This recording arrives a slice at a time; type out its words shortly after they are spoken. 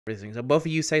Everything. So both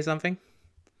of you say something.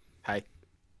 Hi.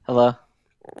 Hello.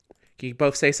 Can you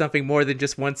both say something more than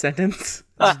just one sentence?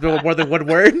 Just more than one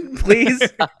word, please.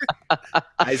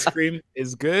 Ice cream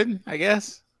is good, I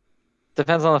guess.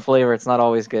 Depends on the flavor. It's not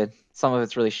always good. Some of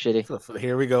it's really shitty. So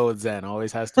here we go with Zen.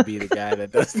 Always has to be the guy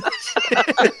that does that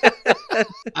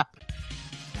shit.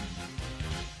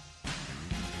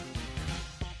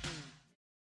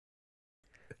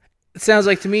 It sounds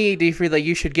like to me, D-Free, that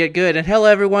you should get good. And hello,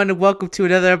 everyone, and welcome to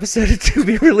another episode of To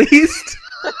Be Released.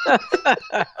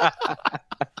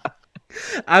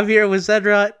 I'm here with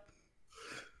Zenrot.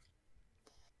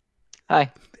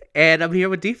 Hi. And I'm here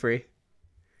with D-Free.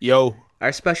 Yo.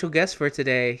 Our special guest for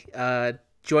today,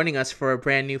 joining us for a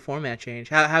brand new format change.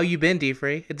 How you been,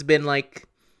 D-Free? It's been like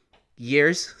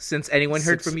years since anyone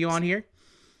heard from you on here.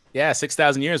 Yeah,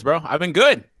 6,000 years, bro. I've been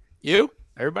good. You?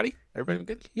 Everybody? Everybody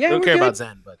been good? Yeah, Don't we're care good. about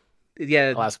Zen, but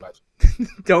yeah, I'll ask questions.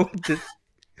 don't.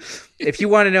 If you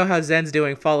want to know how Zen's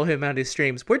doing, follow him on his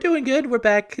streams. We're doing good. We're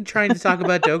back trying to talk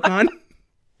about Dokkan.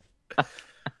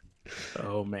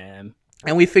 Oh, man.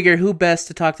 And we figured who best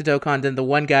to talk to Dokkan than the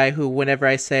one guy who, whenever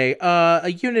I say, a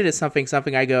unit is something,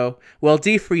 I go, well,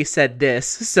 D-Free said this,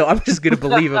 so I'm just going to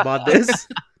believe him on this.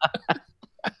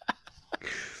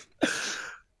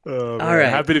 Oh, man. All right.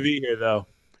 Happy to be here, though.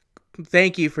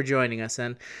 Thank you for joining us.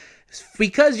 And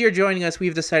because you're joining us,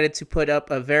 we've decided to put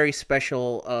up a very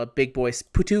special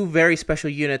put two very special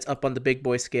units up on the big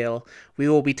boy scale. We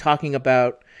will be talking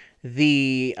about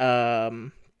the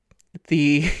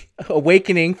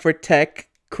Awakening for Tech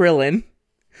Krillin,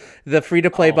 the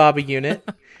free-to-play Baba unit,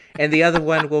 and the other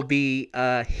one will be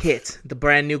Hit, the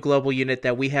brand new global unit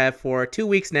that we have for 2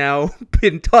 weeks now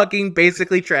been talking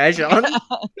basically trash on.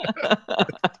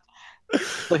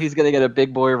 So he's gonna get a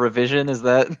big boy revision, is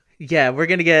that? Yeah, we're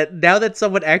gonna get, now that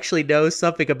someone actually knows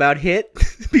something about Hit,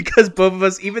 because both of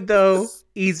us, even though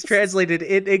he's translated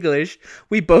in English,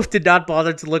 we both did not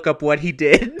bother to look up what he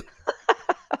did.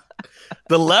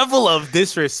 The level of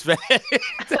disrespect.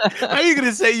 How are you going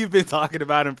to say you've been talking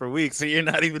about him for weeks and you're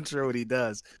not even sure what he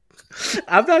does?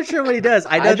 I'm not sure what he does.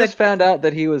 I just found out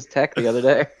that he was tech the other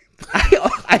day.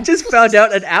 I just found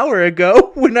out an hour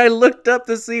ago when I looked up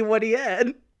to see what he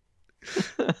had.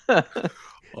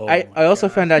 I also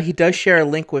found out he does share a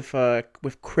link with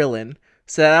Krillin,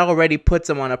 so that already puts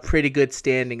him on a pretty good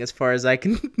standing as far as I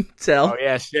can tell. Oh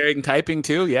yeah, sharing typing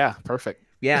too. Yeah, perfect.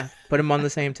 Yeah, put him on the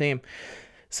same team.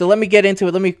 So let me get into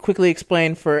it. Let me quickly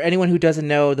explain for anyone who doesn't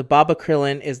know. The Baba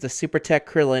Krillin is the Super Tech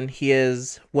Krillin. He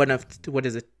is one of, what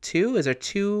is it, two? Is there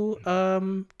two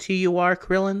TUR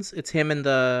Krillins? It's him and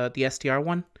the STR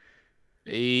one.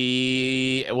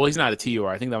 Well, he's not a TUR.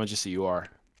 I think that one's just a UR.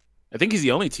 I think he's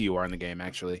the only TUR in the game,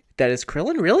 actually. That is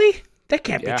Krillin? Really? That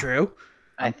can't be true.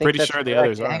 I think pretty that's sure the correct.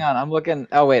 others are. Hang on, I'm looking.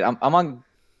 Oh wait, I'm on.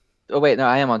 Oh wait, no,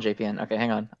 I am on JPN. Okay,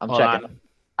 hang on, I'm Hold checking. on.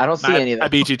 I don't see any of that. I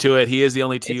beat you to it. He is the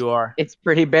only TUR. It's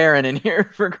pretty barren in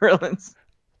here for Krillins.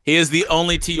 He is the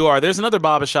only TUR. There's another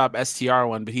Baba Shop STR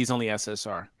one, but he's only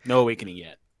SSR. No Awakening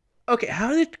yet. Okay,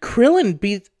 how did Krillin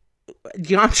beat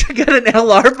Yamcha? Got an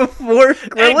LR before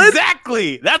Krillin?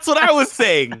 Exactly. That's what I was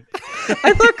saying.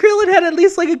 I thought Krillin had at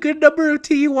least like a good number of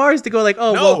TURs to go like,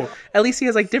 oh, No. well, at least he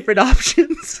has like different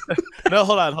options. No,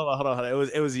 hold on.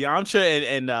 It was Yamcha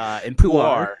and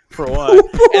Puar for one.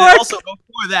 Puar. And also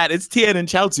before that, it's Tien and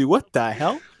Chaozu. What the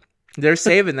hell? They're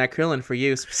saving that Krillin for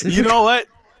you specifically. You know what?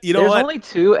 There's only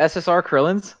two SSR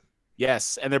Krillins.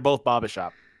 Yes, and they're both Baba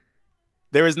Shop.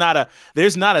 There's not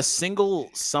a single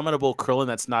summonable Krillin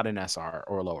that's not an SR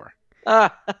or lower.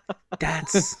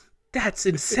 That's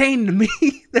insane to me.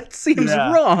 That seems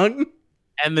wrong.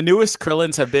 And the newest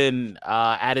Krillins have been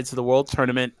added to the World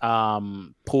Tournament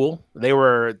pool. There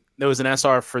was an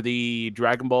SR for the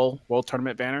Dragon Ball World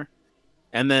Tournament banner,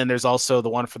 and then there's also the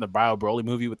one from the Bio Broly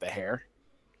movie with the hair.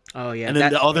 Oh yeah, and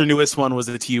then the other newest one was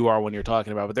the TUR one you're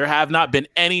talking about. But there have not been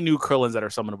any new Krillins that are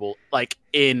summonable like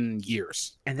in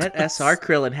years. And that SR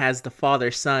Krillin has the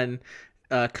father-son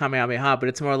Kamehameha, but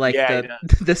it's more like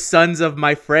the sons of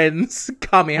my friends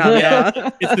Kamehameha. Yeah,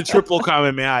 it's the triple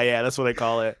Kamehameha. Yeah, that's what they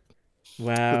call it.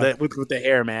 Wow, with the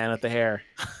hair, man, with the hair.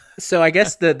 So I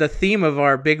guess the theme of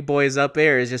our big boys up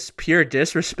there is just pure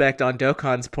disrespect on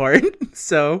Dokkan's part.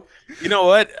 So you know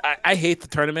what? I hate the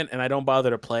tournament and I don't bother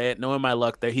to play it. Knowing my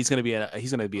luck, there he's gonna be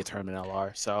a tournament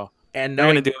LR. So and they're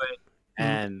gonna do it,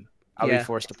 and I'll be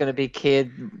forced to. It's gonna be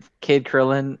Kid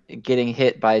Krillin getting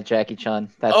hit by Jackie Chun.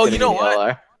 That's you know what?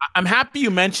 LR. I'm happy you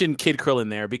mentioned Kid Krillin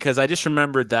there because I just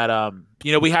remembered that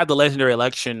we had the legendary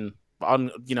election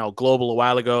on global a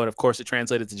while ago, and of course it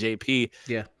translated to JP.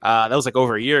 Yeah, that was like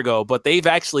over a year ago, but they've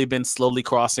actually been slowly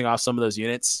crossing off some of those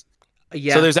units.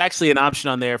 Yeah, so there's actually an option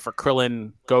on there for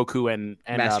Krillin, Goku, and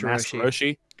Master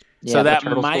Roshi. Yeah, So the that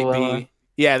turtle might school be,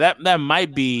 yeah, that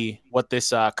might be what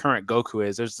this current Goku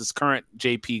is. There's this current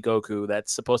JP Goku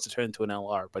that's supposed to turn into an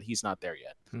LR, but he's not there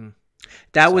yet.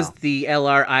 That was So. the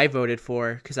LR I voted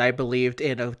for because I believed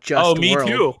in a Oh, just me world.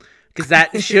 too. Because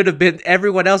that should have been,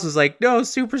 everyone else was like, no,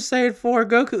 Super Saiyan 4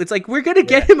 Goku. It's like, we're going to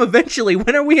get Yeah. him eventually.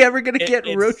 When are we ever going to get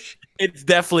Roshi? It's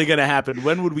definitely going to happen.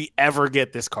 When would we ever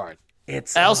get this card?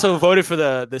 It's I also voted for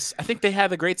this. I think they had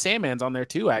the Great Saiyamans on there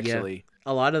too, actually.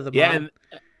 Yeah, a lot of them.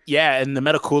 And the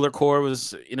Metal Cooler Core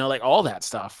was, like all that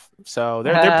stuff. So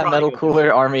they're probably Metal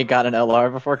Cooler Army got an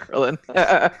LR before Krillin.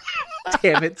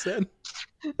 Damn it, son.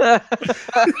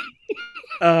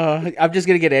 I'm just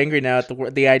gonna get angry now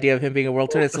at the idea of him being a world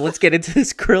tournament. So let's get into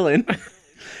this Krillin.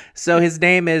 So his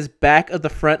name is Back of the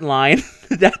Front Line.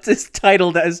 That's his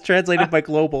title that is translated by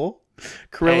Global.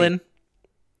 Krillin,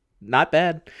 not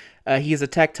bad. He's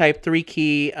attack type 3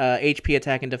 key, HP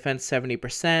attack and defense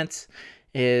 70%.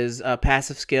 His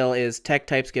passive skill is tech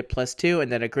types get +2,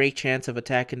 and then a great chance of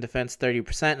attack and defense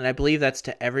 30%. And I believe that's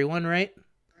to everyone, right?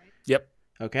 Yep.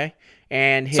 Okay.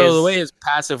 And so the way his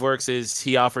passive works is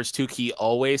he offers 2 key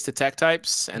always to tech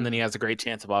types, and then he has a great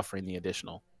chance of offering the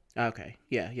additional. Okay.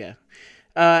 Yeah.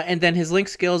 And then his link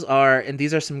skills are, and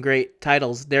these are some great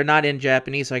titles. They're not in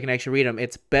Japanese, so I can actually read them.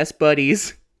 It's Best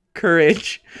Buddies,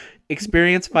 Courage,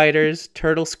 Experienced Fighters,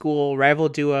 Turtle School, Rival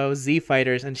Duo, Z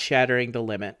Fighters, and Shattering the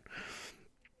Limit.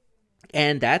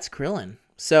 And that's Krillin.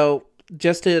 So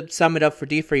just to sum it up for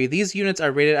D-Free, these units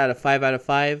are rated out of 5 out of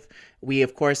 5. We,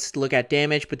 of course, look at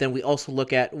damage, but then we also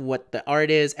look at what the art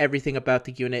is, everything about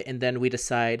the unit, and then we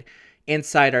decide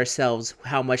inside ourselves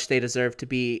how much they deserve to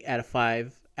be at a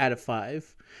 5 out of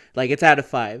 5. Like, it's out of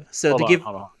 5. So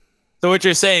hold on. So what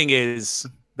you're saying is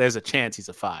there's a chance he's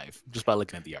a 5 just by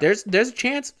looking at the art. There's a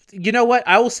chance. You know what?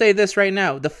 I will say this right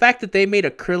now. The fact that they made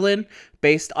a Krillin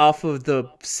based off of the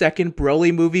second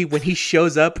Broly movie when he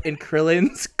shows up in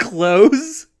Krillin's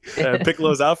clothes.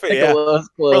 Piccolo's outfit, Piccolo's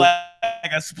clothes. For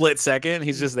like a split second,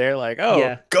 he's just there like, oh,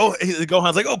 yeah.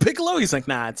 Gohan's like, oh, Piccolo? He's like,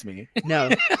 nah, it's me. No.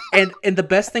 And the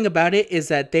best thing about it is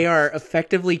that they are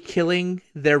effectively killing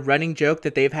their running joke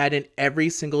that they've had in every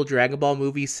single Dragon Ball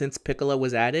movie since Piccolo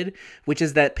was added, which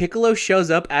is that Piccolo shows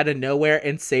up out of nowhere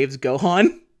and saves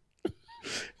Gohan.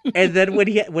 And then when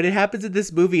it happens in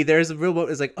this movie, there's a real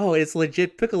moment. It's like, oh, it's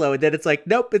legit Piccolo, and then it's like,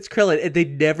 nope, it's Krillin, and they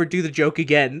never do the joke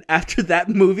again. After that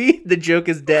movie, the joke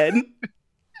is dead.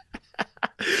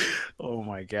 Oh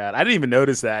my god, I didn't even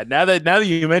notice that. Now that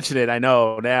you mention it, I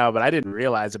know now, but I didn't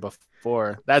realize it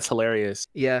before. That's hilarious.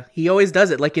 Yeah, he always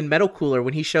does it, like in Metal Cooler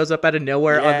when he shows up out of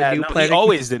nowhere on the new planet. He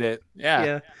always did it.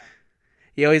 Yeah.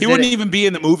 He wouldn't even be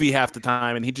in the movie half the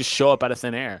time, and he'd just show up out of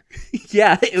thin air.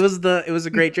 Yeah, it was a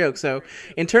great joke. So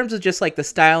in terms of just like the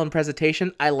style and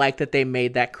presentation, I like that they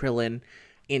made that Krillin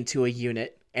into a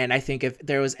unit. And I think if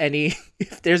there's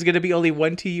going to be only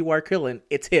one TUR Krillin,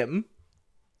 it's him.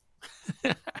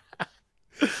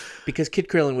 Because Kid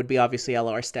Krillin would be obviously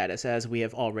LR status, as we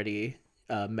have already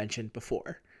mentioned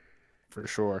before. For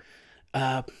sure.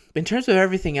 In terms of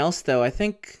everything else, though, I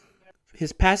think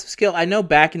his passive skill, I know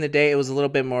back in the day it was a little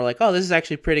bit more like, oh, this is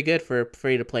actually pretty good for a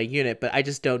free-to-play unit, but I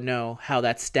just don't know how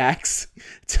that stacks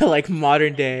to like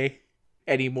modern day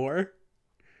anymore.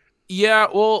 Yeah,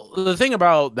 well, the thing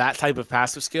about that type of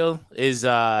passive skill is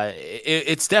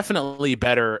it's definitely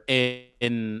better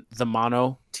in the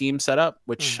mono team setup,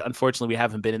 which unfortunately we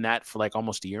haven't been in that for like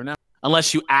almost a year now,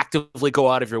 unless you actively go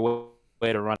out of your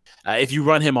way to run. If you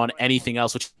run him on anything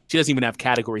else, which he doesn't even have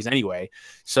categories anyway,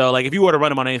 so like if you were to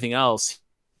run him on anything else,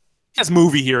 he has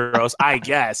movie heroes, I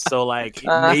guess. So like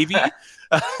maybe,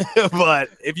 but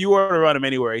if you were to run him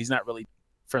anywhere, he's not really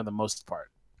for the most part.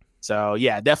 So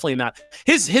yeah, definitely not.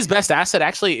 His best asset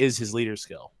actually is his leader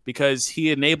skill, because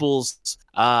he enables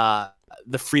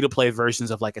the free-to-play versions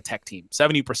of like a tech team.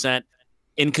 70%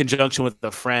 in conjunction with a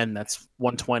friend that's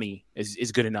 120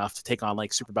 is good enough to take on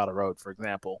like Super Battle Road, for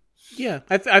example. Yeah,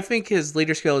 I think his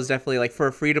leader skill is definitely like for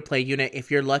a free-to-play unit, if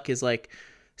your luck is like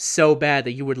so bad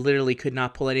that you would literally could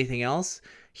not pull anything else,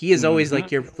 he is always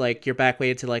like your back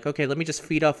way into like, okay, let me just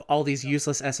feed off all these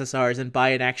useless SSRs and buy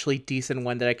an actually decent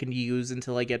one that I can use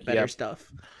until I get better stuff.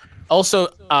 Also,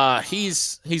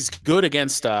 he's good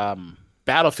against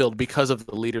Battlefield because of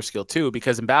the leader skill too,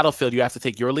 because in Battlefield you have to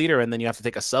take your leader and then you have to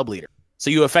take a sub leader. So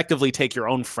you effectively take your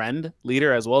own friend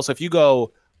leader as well. So if you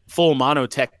go full mono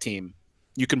tech team,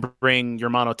 you can bring your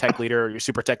mono tech leader or your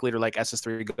super tech leader like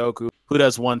SS3 Goku, who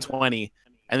does 120.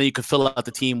 And then you could fill out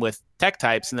the team with tech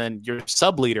types, and then your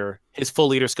sub leader, his full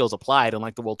leader skills applied in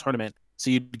like the World Tournament. So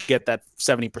you'd get that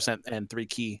 70% and 3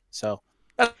 key. So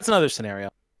that's another scenario.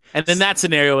 And in that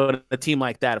scenario, in a team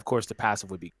like that, of course, the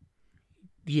passive would be.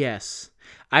 Yes.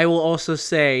 I will also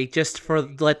say, just for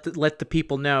let the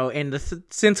people know, and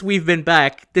since we've been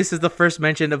back, this is the first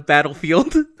mention of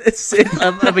Battlefield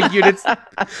of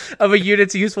a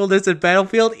unit's usefulness in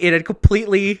Battlefield. It had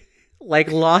completely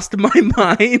lost my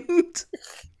mind.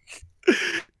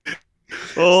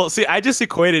 Well, see, I just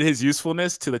equated his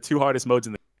usefulness to the 2 hardest modes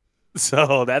in the game.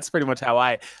 So that's pretty much how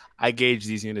I gauge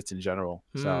these units in general.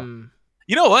 So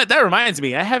you know what? That reminds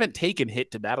me, I haven't taken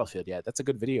Hit to Battlefield yet. That's a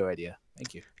good video idea.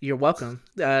 Thank you. You're welcome.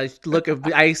 Look,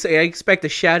 I expect a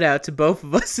shout out to both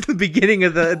of us at the beginning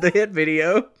of the Hit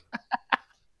video.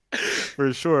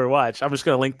 For sure. Watch. I'm just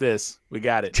gonna link this. We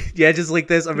got it. Yeah, just link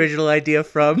this original idea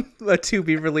from a to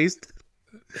be released.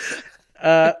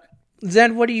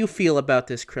 Zen, what do you feel about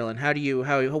this Krillin?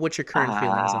 What's your current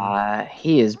feelings on it?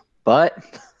 He is butt.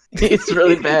 It's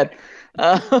really bad.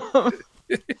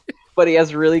 But he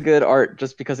has really good art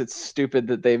just because it's stupid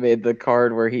that they made the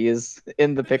card where he is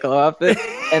in the Piccolo outfit,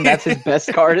 and that's his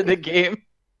best card in the game.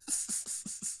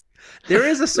 There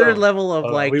is a certain level of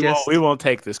we won't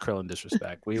take this Krillin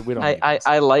disrespect. We don't.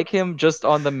 I like him just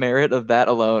on the merit of that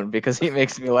alone because he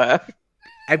makes me laugh.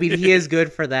 I mean, he is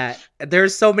good for that.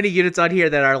 There's so many units on here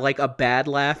that are like a bad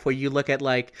laugh where you look at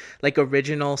like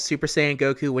original Super Saiyan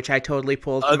Goku, which I totally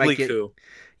pulled from Ugly Ku.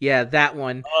 Yeah, that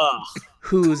one.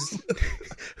 Who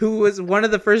was one of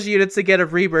the first units to get a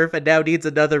rebirth and now needs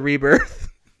another rebirth.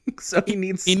 So he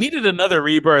needed another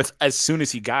rebirth as soon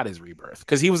as he got his rebirth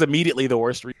because he was immediately the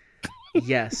worst.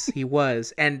 Yes, he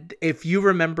was. And if you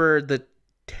remember the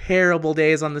terrible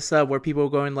days on the sub where people were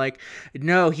going like,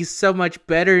 no, he's so much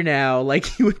better now,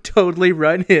 like you would totally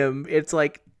run him. It's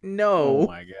like, no. Oh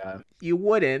my god. You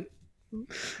wouldn't.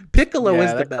 Piccolo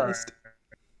is the best.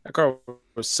 That card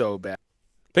was so bad.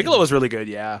 Piccolo was really good,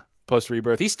 yeah. Post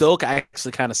rebirth. He's still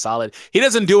actually kind of solid. He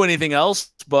doesn't do anything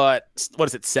else, but what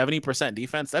is it, 70%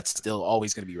 defense? That's still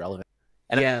always going to be relevant.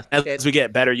 And yeah, as we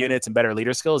get better units and better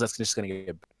leader skills, that's just going to get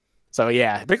better. So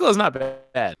yeah, Piccolo's not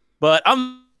bad. But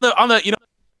on the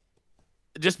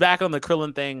just back on the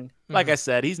Krillin thing, like I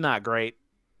said, he's not great.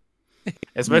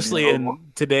 Especially in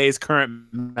today's current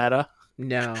meta.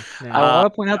 No. I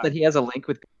want to point out that he has a link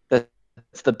with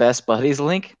that's the best buddies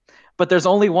link. But there's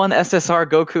only one SSR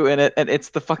Goku in it, and it's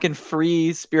the fucking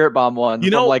free Spirit Bomb one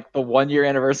from like the 1-year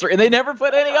anniversary, and they never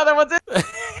put any other ones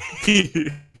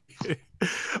in.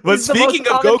 But speaking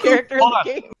of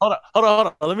Goku, hold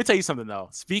on. Let me tell you something though.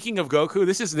 Speaking of Goku,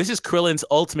 this is Krillin's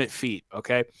ultimate feat.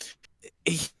 Okay,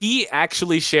 he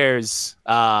actually shares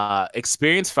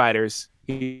experienced fighters.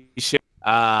 He shares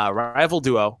rival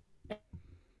duo,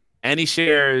 and he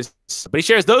shares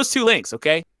those 2 links.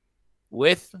 Okay.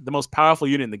 With the most powerful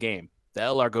unit in the game, the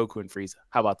LR Goku and Frieza.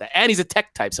 How about that? And he's a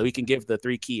tech type, so he can give the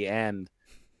 3 key and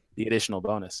the additional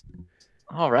bonus.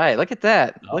 All right, look at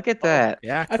that. Look at that.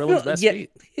 Yeah, Krillin's best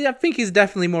feat. Yeah, I think he's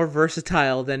definitely more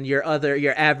versatile than your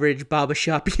average Baba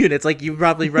Shop units. Like you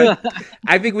probably run.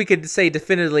 I think we could say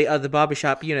definitively of the Baba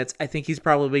Shop units, I think he's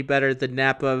probably better than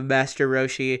Nappa, Master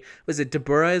Roshi. Was it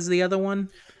Deborah is the other one?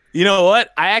 You know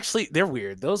what? They're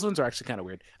weird. Those ones are actually kind of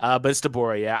weird. But it's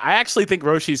Deborah, yeah. I actually think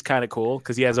Roshi's kind of cool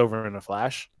because he has over in a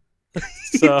flash. So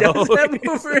he does have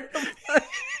over in a flash.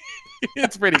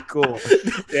 It's pretty cool.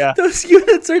 Yeah. Those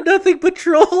units are nothing but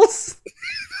trolls.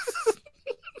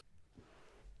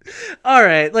 All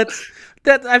right,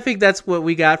 I think that's what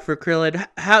we got for Krillin.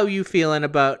 How are you feeling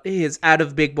about his out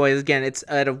of big boys? Again, it's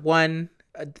out of 1.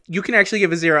 You can actually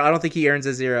give a 0. I don't think he earns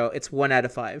a 0. It's 1 out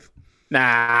of 5.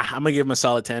 Nah, I'm gonna give him a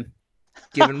solid 10.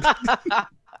 Give him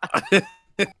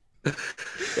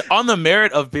on the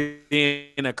merit of being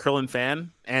a Krillin fan,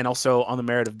 and also on the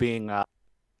merit of being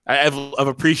of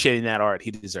appreciating that art, he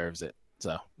deserves it.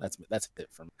 So that's it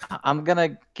from me. I'm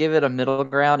gonna give it a middle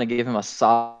ground and give him a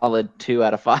solid 2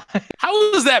 out of 5.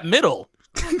 How is that middle?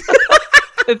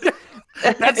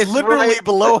 That's literally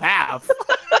below half.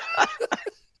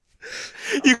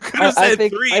 You could have said 3,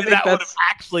 and that would have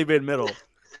actually been middle.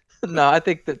 No, I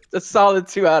think that a solid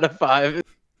 2 out of 5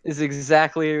 is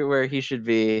exactly where he should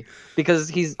be because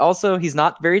he's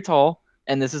not very tall,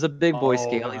 and this is a big boy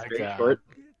scale. He's very short,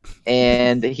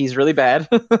 and he's really bad.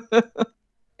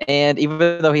 And even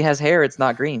though he has hair, it's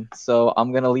not green. So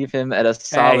I'm gonna leave him at a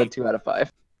solid 2 out of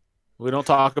 5. We don't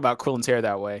talk about Krillin's hair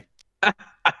that way.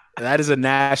 That is a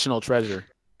national treasure.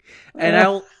 And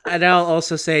I'll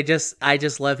also say I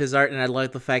just love his art, and I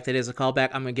love the fact that it is a callback.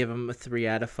 I'm gonna give him a 3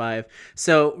 out of 5.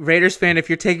 So Raiders fan, if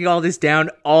you're taking all this down,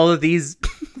 all of these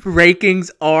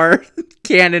rankings are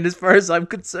canon as far as I'm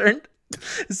concerned.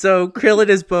 So Krillin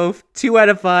is both 2 out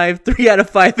of 5, 3 out of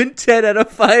 5, and 10 out of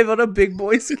 5 on a big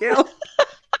boy scale.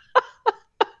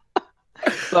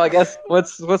 So I guess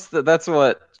that's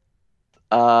what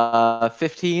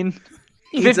 15.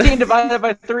 15 divided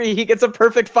by 3, he gets a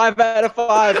perfect 5 out of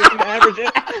 5 if you average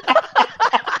it.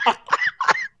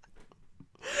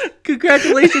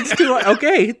 Congratulations to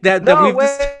okay.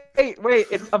 Wait.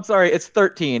 I'm sorry. It's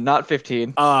 13, not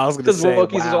 15. Oh, I was going to say,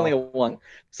 Wokey's is only a 1.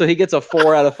 So he gets a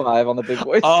 4 out of 5 on the big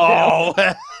boy scale.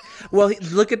 Well,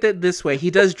 look at it this way.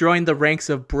 He does join the ranks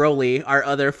of Broly, our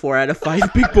other 4 out of 5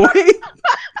 big boy.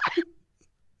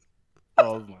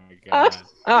 Oh my god.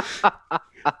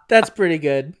 That's pretty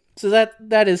good. So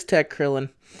that is Tech Krillin.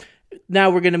 Now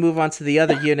we're going to move on to the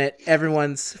other unit,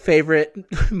 everyone's favorite,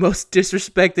 most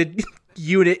disrespected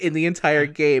unit in the entire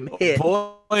game, Hit.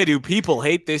 Boy, do people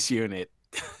hate this unit.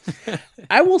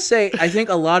 I will say, I think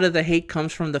a lot of the hate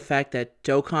comes from the fact that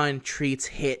Dokkan treats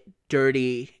Hit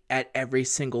dirty at every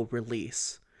single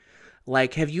release.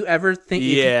 Like, have you ever think?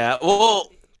 Yeah. Well,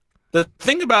 the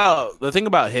thing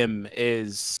about him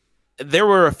is there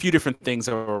were a few different things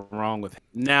that were wrong with him.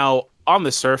 Now, on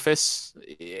the surface,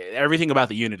 everything about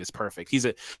the unit is perfect.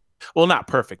 Well, not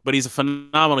perfect, but he's a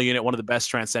phenomenal unit, one of the best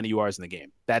transcendent URs in the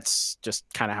game. That's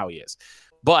just kind of how he is.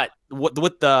 But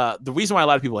what the reason why a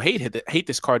lot of people hate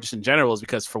this card just in general is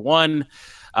because, for one,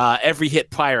 every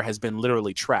Hit prior has been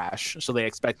literally trash, so they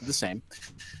expected the same.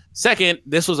 Second,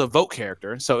 this was a vote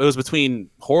character, so it was between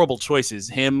horrible choices.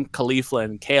 Him, Khalifa,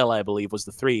 and Kale, I believe, was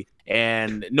the 3.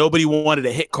 And nobody wanted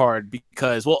a Hit card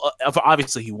because, well,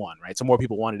 obviously he won, right? So more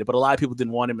people wanted it, but a lot of people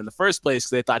didn't want him in the first place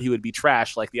because they thought he would be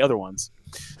trash like the other ones.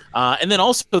 And then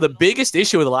also the biggest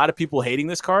issue with a lot of people hating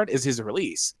this card is his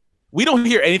release. We don't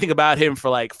hear anything about him for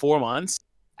like 4 months.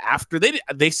 After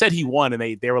they said he won, and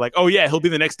they were like, oh yeah, he'll be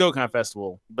the next Dokkan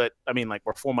Festival. But I mean, like,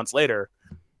 we're 4 months later.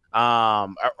 Or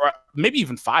maybe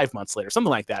even 5 months later, something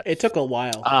like that. It took a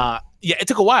while. Yeah, it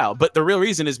took a while, but the real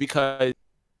reason is because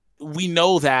we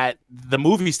know that the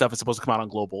movie stuff is supposed to come out on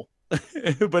Global,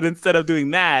 but instead of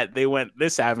doing that, they went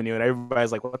this avenue, and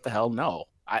everybody's like, what the hell? No,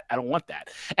 I don't want that.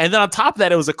 And then on top of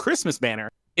that, it was a Christmas banner.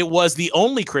 It was the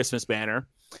only Christmas banner,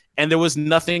 and there was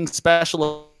nothing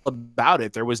special about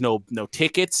it. There was no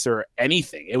tickets or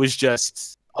anything. It was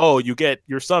just, oh, you get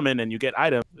your summon and you get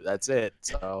item. That's it.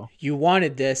 So you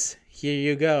wanted this. Here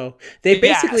you go. They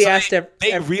basically asked.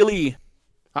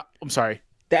 I'm sorry.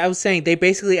 I was saying they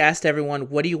basically asked everyone,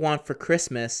 "What do you want for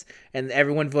Christmas?" And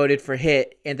everyone voted for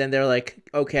Hit. And then they're like,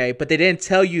 "Okay," but they didn't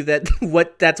tell you that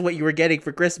that's what you were getting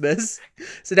for Christmas.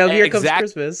 So now here comes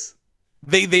Christmas.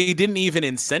 They didn't even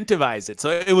incentivize it, so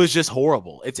it was just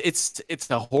horrible. It's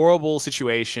a horrible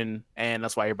situation, and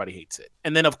that's why everybody hates it.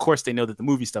 And then of course they know that the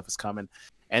movie stuff is coming,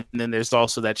 and then there's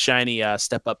also that shiny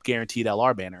step up guaranteed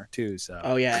LR banner too. So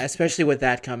oh yeah, especially with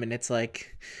that coming, it's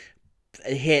like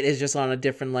Hit is just on a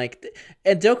different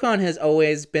and Dokkan has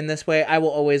always been this way. I will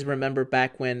always remember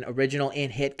back when original In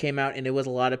Hit came out, and it was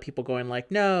a lot of people going like,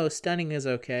 "No, stunning is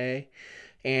okay."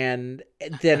 And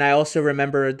then I also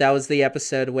remember that was the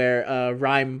episode where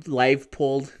Rhyme live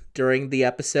pulled during the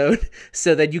episode,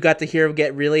 so that you got to hear him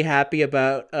get really happy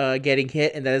about getting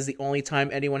Hit, and that is the only time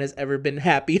anyone has ever been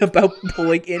happy about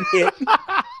pulling In Hit.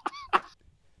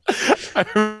 I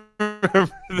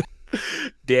remember that.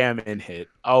 Damn, In Hit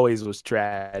always was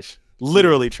trash,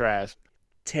 literally trash,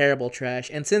 terrible trash.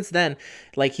 And since then,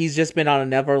 like, he's just been on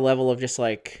another level of just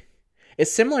like.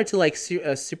 It's similar to like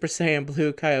Super Saiyan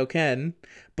Blue Kaioken,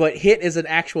 but Hit is an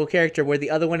actual character where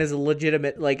the other one is a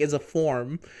legitimate, like, is a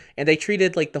form, and they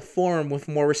treated like the form with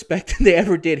more respect than they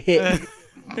ever did Hit.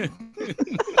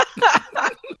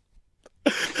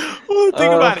 Well, the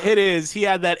thing about Hit is he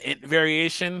had that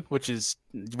variation, which is,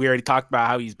 we already talked about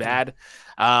how he's bad,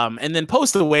 and then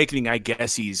post Awakening, I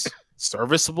guess he's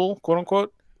serviceable, quote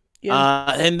unquote.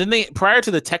 Yeah. And then prior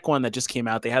to the tech one that just came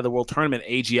out, they had the World Tournament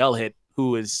AGL Hit,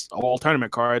 who is a all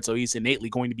tournament card, so he's innately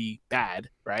going to be bad,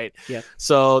 right? Yeah.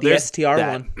 So the there's STR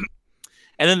one.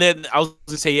 And then I was going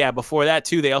to say, yeah, before that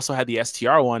too, they also had the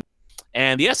STR one.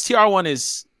 And the STR one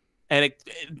is, and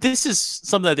this is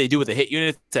something that they do with the Hit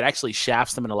unit that actually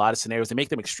shafts them in a lot of scenarios. They make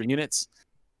them extreme units.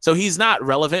 So he's not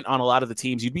relevant on a lot of the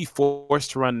teams. You'd be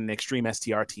forced to run an extreme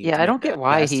STR team. Yeah, I don't get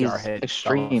why he's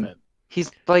extreme. He's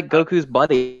like Goku's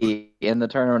buddy in the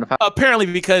Tournament of Power. Apparently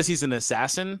because he's an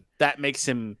assassin, that makes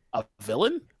him a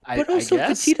villain. But also, I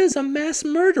guess. Vegeta's a mass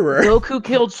murderer. Goku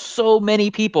killed so many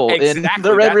people in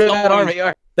the Red Ribbon Army.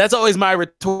 That's always my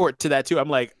retort to that too. I'm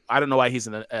like, I don't know why he's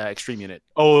in an extreme unit.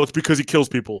 Oh, it's because he kills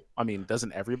people. I mean,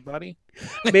 doesn't everybody?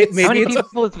 Maybe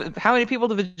how many people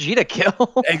did Vegeta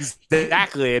kill?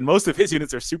 Exactly, and most of his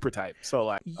units are super type. So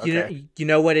like, okay. You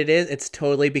know what it is? It's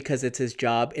totally because it's his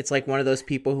job. It's like one of those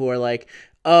people who are like,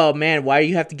 oh man, why do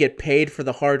you have to get paid for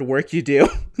the hard work you do?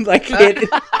 Like,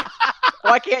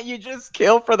 why can't you just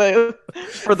kill for the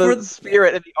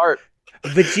spirit and the art?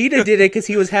 Vegeta did it because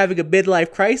he was having a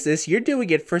midlife crisis. You're doing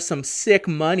it for some sick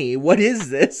money. What is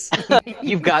this?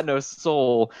 You've got no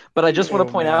soul. But I just want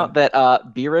to point out that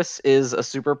Beerus is a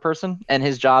super person, and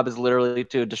his job is literally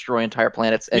to destroy entire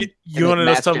planets and you want to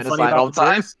know mass something funny genocide all about the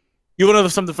time. You want to know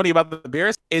something funny about the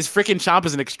Beerus? Is freaking Chomp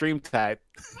is an extreme type.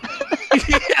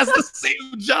 He has the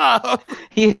same job.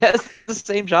 He has the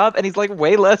same job, and he's like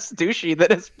way less douchey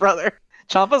than his brother.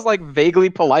 Champa's like vaguely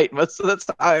polite most of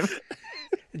the time.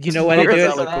 You know why they do Beerus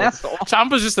it? is an asshole.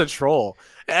 Champa's just a troll.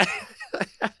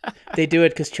 They do it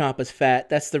because Champa's fat.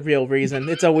 That's the real reason.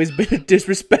 It's always been a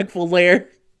disrespectful lair.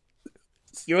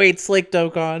 You ain't slick,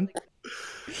 Dokkan.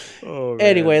 Oh, man.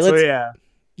 Anyway, So, let's.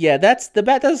 Yeah, that's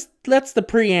the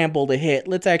preamble to Hit.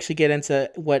 Let's actually get into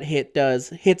what Hit does.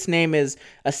 Hit's name is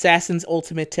Assassin's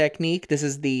Ultimate Technique. This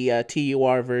is the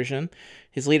TUR version.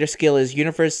 His leader skill is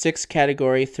Universe 6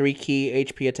 category, 3 key,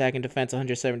 HP attack and defense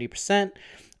 170%,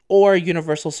 or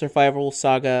Universal Survival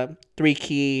Saga, 3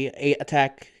 key, 8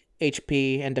 attack,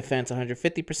 HP, and defense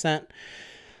 150%.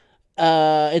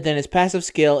 And then his passive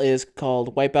skill is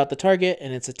called Wipe Out the Target,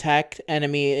 and it's attacked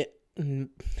enemy...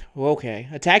 Okay.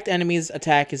 Attacked enemies'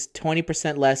 attack is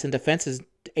 20% less and defense is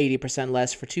 80%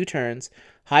 less for 2 turns.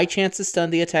 High chance to stun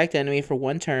the attacked enemy for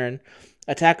 1 turn.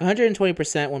 Attack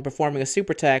 120% when performing a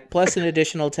super attack, plus an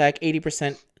additional attack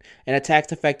 80%, and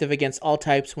attacks effective against all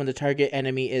types when the target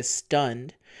enemy is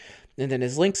stunned. And then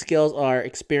his link skills are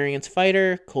Experienced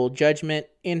Fighter, Cold Judgment,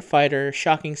 Infighter,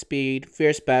 Shocking Speed,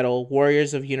 Fierce Battle,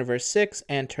 Warriors of Universe 6,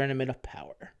 and Tournament of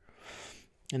Power.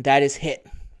 And that is Hit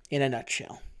in a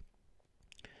nutshell.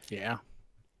 Yeah.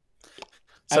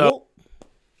 So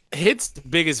Hit's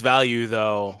biggest value,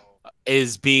 though,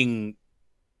 is being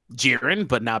Jiren,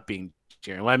 but not being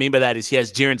Jiren. What I mean by that is he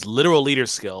has Jiren's literal leader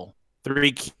skill,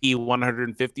 3 key,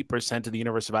 150% of the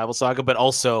Universe Survival Saga, but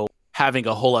also having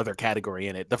a whole other category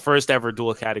in it. The first ever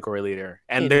dual category leader.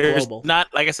 And there's global.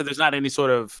 Not, like I said, there's not any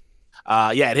sort of,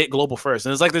 it hit global first.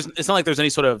 And it's not like there's any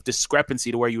sort of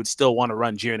discrepancy to where you would still want to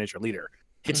run Jiren as your leader.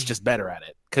 Hit's just better at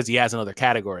it because he has another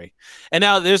category. And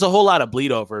now there's a whole lot of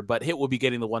bleed over, but Hit will be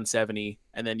getting the 170,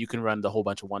 and then you can run the whole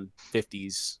bunch of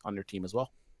 150s on your team as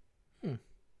well.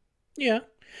 Yeah.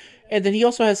 And then he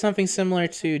also has something similar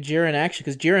to Jiren, actually,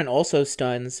 because Jiren also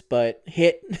stuns, but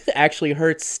Hit actually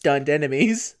hurts stunned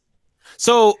enemies.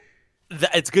 So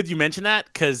it's good you mentioned that,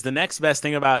 because the next best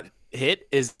thing about Hit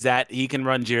is that he can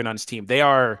run Jiren on his team. They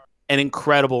are an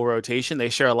incredible rotation. They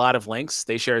share a lot of links.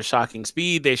 They share Shocking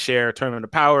Speed. They share Tournament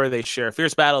of Power. They share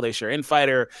Fierce Battle. They share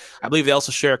Infighter. I believe they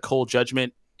also share Cold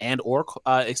Judgment and or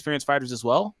Experienced Fighters as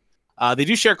well. They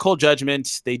do share Cold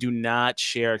Judgment. They do not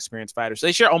share Experienced Fighters. So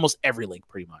they share almost every link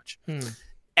pretty much.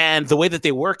 And the way that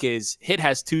they work is Hit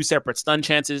has 2 separate stun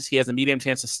chances. He has a medium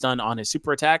chance to stun on his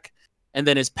super attack. And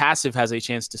then his passive has a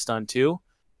chance to stun too.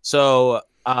 So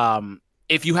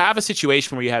if you have a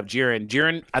situation where you have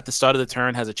Jiren at the start of the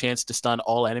turn has a chance to stun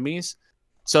all enemies.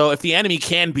 So if the enemy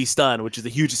can be stunned, which is the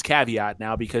hugest caveat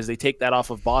now because they take that off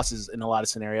of bosses in a lot of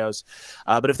scenarios.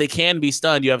 But if they can be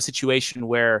stunned, you have a situation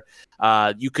where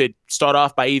you could start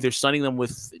off by either stunning them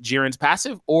with Jiren's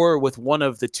passive or with one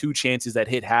of the 2 chances that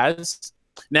Hit has.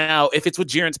 Now, if it's with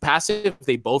Jiren's passive,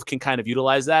 they both can kind of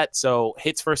utilize that. So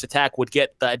Hit's first attack would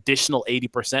get the additional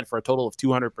 80% for a total of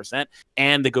 200%,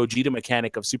 and the Gogeta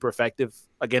mechanic of super effective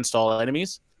against all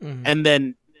enemies. And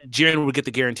then Jiren would get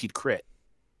the guaranteed crit.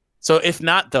 So if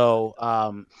not,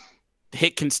 though,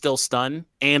 Hit can still stun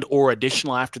and or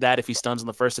additional after that. If he stuns on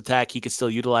the first attack, he could still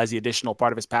utilize the additional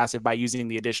part of his passive by using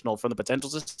the additional from the potential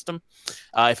system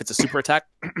if it's a super attack.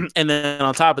 And then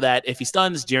on top of that, if he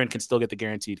stuns, Jiren can still get the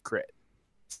guaranteed crit.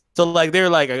 So like they're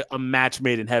like a match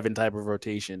made in heaven type of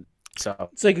rotation. So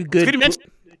it's like a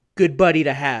good buddy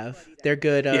to have. They're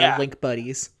good link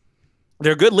buddies.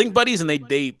 They're good link buddies, and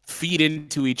they feed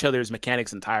into each other's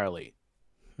mechanics entirely.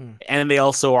 And they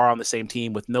also are on the same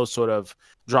team with no sort of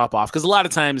drop off. Because a lot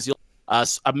of times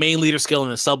a main leader skill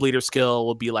and a sub leader skill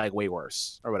will be like way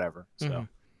worse or whatever. So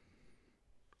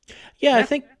yeah, I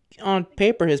think on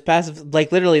paper his passive,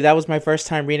 like literally that was my first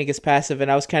time reading his passive,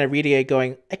 and I was kind of reading it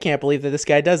going, I can't believe that this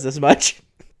guy does this much.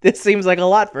 This seems like a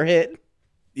lot for Hit.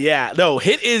 Yeah, no,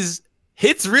 Hit's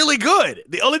really good.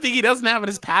 The only thing he doesn't have in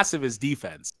his passive is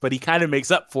defense, but he kind of makes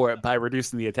up for it by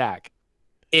reducing the attack.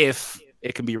 If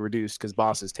it can be reduced, because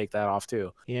bosses take that off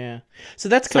too. Yeah. So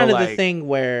that's kind of the thing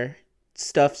where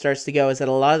stuff starts to go, is that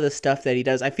a lot of the stuff that he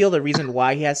does, I feel the reason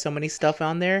why he has so many stuff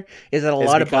on there is that a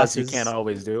lot of bosses you can't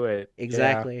always do it.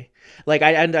 Exactly. Yeah. Like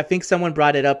I think someone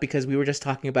brought it up because we were just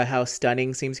talking about how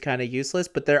stunning seems kind of useless,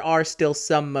 but there are still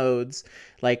some modes,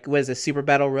 like what is it, Super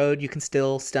Battle Road, you can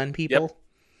still stun people. Yep.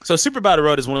 So Super Battle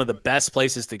Road is one of the best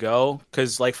places to go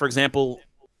because, like, for example,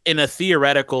 in a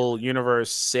theoretical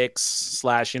Universe 6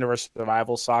 / Universe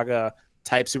Survival Saga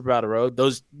type Super Battle Road,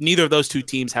 neither of those two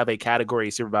teams have a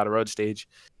category Super Battle Road stage.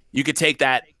 You could take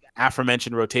that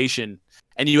aforementioned rotation,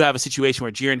 and you have a situation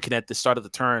where Jiren can at the start of the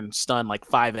turn stun like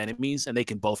 5 enemies, and they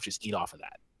can both just eat off of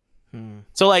that.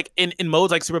 So like in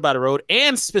modes like Super Battle Road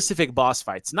and specific boss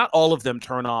fights, not all of them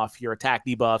turn off your attack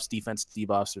debuffs, defense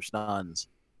debuffs, or stuns.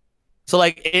 So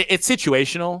like it's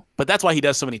situational, but that's why he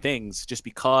does so many things, just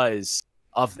because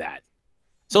of that.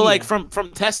 So like from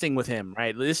testing with him,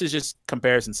 right? This is just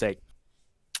comparison's sake.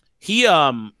 He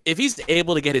if he's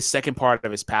able to get his second part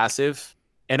of his passive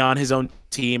and on his own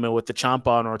team and with the Champa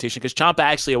on rotation, because Champa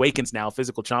actually awakens now,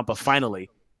 physical Champa finally.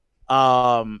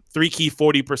 3-key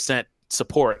 40%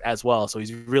 support as well, so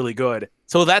he's really good.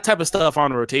 So that type of stuff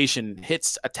on rotation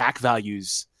hits attack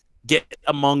values get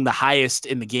among the highest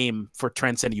in the game for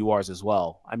transcend URs as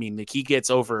well. I mean, like he gets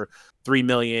over 3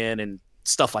 million and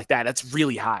stuff like that. That's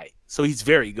really high. So he's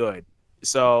very good.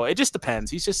 So it just depends.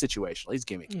 He's just situational. He's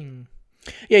gimmicky.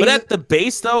 Yeah, but at the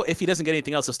base though, if he doesn't get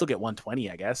anything else, he'll still get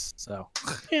 120, I guess. So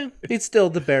yeah, it's still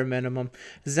the bare minimum.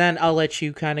 Zen, I'll let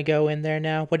you kind of go in there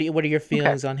now. What are your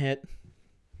feelings on Hit?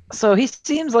 So he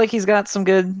seems like he's got some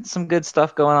good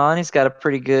stuff going on. He's got a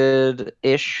pretty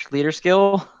good-ish leader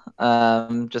skill,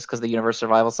 just because the Universe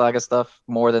Survival Saga stuff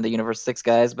more than the Universe 6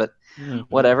 guys, but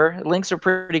whatever. Links are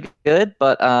pretty good,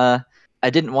 but I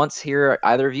didn't once hear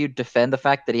either of you defend the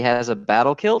fact that he has a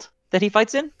battle kilt that he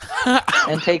fights in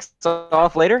and takes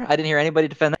off later. I didn't hear anybody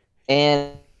defend that.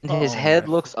 And his head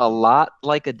looks a lot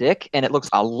like a dick, and it looks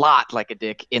a lot like a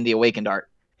dick in the Awakened art.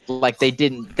 Like they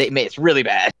made it's really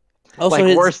bad. Also,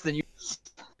 like worse than you.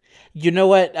 You know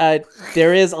what?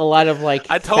 There is a lot of like.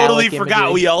 I totally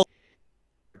forgot we all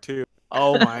too.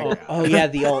 Oh my god. Oh yeah,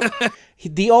 the alt.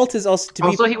 The alt is also to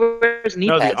also he wears knee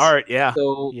pads. The art, yeah.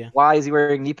 So why is he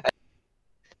wearing knee pads?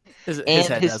 His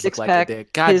head does look like a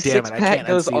dick. God his damn it! Six pack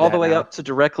goes all the way up to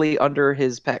directly under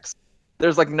his pecs.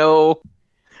 There's like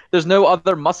there's no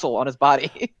other muscle on his body.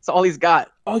 It's all he's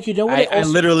got. Oh, you know what? I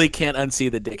literally can't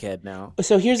unsee the dickhead now.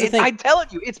 So here's the thing. I'm telling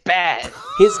you, it's bad.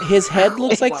 His head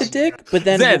looks like the dick, but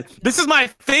then Zed, this is my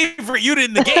favorite unit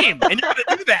in the game, and you're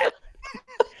gonna do that.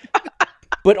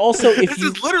 But also, if this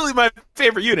is literally my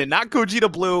favorite unit, not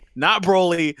Gogeta Blue, not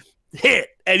Broly, Hit,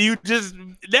 and you just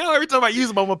now every time I use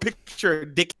him, I'm gonna picture a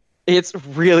dick. It's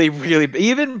really, really,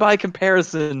 even by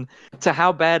comparison to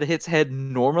how bad Hit's head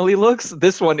normally looks,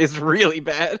 this one is really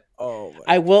bad. Oh,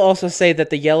 I will also say that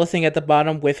the yellow thing at the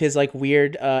bottom with his like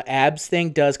weird abs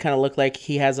thing does kind of look like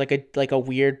he has like a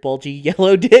weird bulgy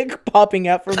yellow dick popping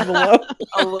out from below.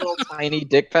 A little tiny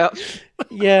dick pouch.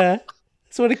 Yeah,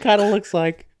 that's what it kind of looks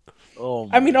like. Oh,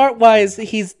 I mean, art-wise,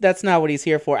 that's not what he's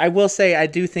here for. I will say, I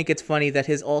do think it's funny that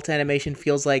his ult animation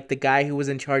feels like the guy who was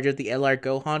in charge of the LR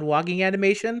Gohan walking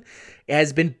animation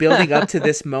has been building up to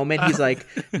this moment. He's like,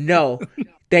 no,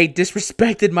 they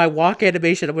disrespected my walk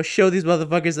animation. I'm going to show these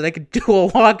motherfuckers that I can do a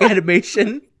walk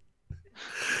animation.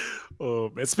 Oh,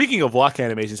 man. Speaking of walk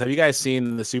animations, have you guys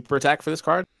seen the super attack for this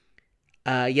card?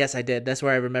 Yes, I did. That's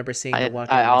where I remember seeing the walk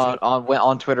animation. I went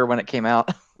on Twitter when it came out.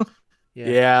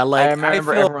 Yeah, like I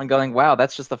remember everyone going, "Wow,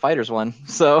 that's just the fighters one."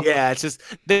 So yeah, it's just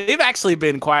they've actually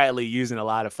been quietly using a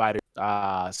lot of fighter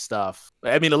stuff.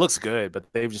 I mean, it looks good,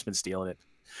 but they've just been stealing it.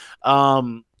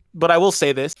 But I will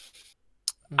say this: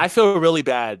 I feel really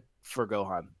bad for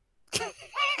Gohan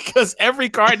because every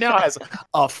card now has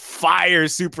a fire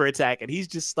super attack, and he's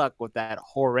just stuck with that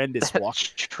horrendous walk.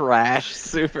 Trash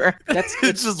super.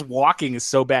 It's just walking is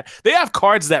so bad. They have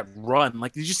cards that run.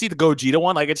 Like, did you see the Gogeta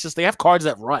one? Like, it's just they have cards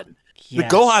that run. Yes.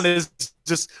 The Gohan is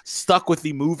just stuck with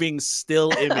the moving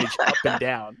still image up and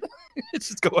down. It's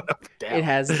just going up and down. It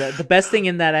has the best thing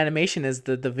in that animation is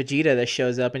the Vegeta that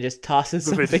shows up and just tosses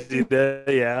something. Vegeta,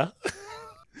 yeah.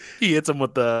 He hits him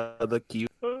with the cue.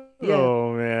 Yeah.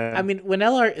 Oh man. I mean, when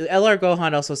LR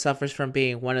Gohan also suffers from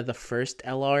being one of the first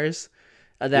LRs.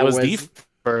 That was the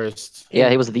first. Yeah,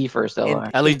 he was the first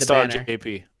LR. At least on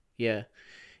JP. Yeah,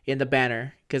 in the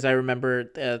banner, because I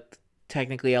remember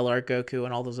technically LR Goku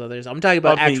and all those others. I'm talking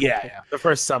about actual. Yeah, the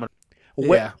first summon.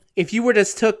 Yeah. If you were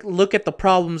to look at the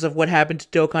problems of what happened to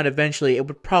Dokkan eventually, it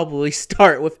would probably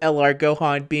start with LR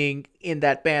Gohan being in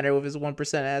that banner with his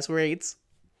 1% ass rates.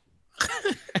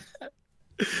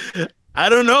 I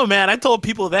don't know, man. I told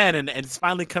people then, and it's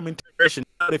finally coming to fruition.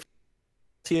 If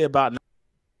you about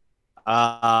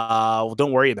well,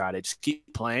 don't worry about it. Just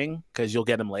keep playing because you'll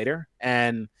get them later,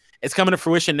 and it's coming to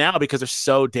fruition now because there's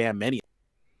so damn many.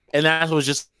 And that's what's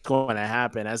just going to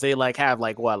happen as they have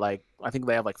I think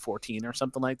they have 14 or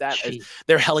something like that.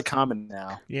 They're hella common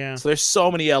now. Yeah. So there's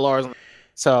so many LRs.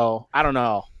 So I don't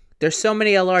know. There's so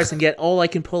many LRs, and yet all I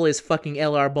can pull is fucking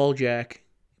LR Bulljack.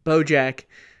 Bojack.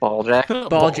 Balljack.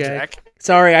 Balljack.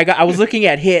 Sorry, I was looking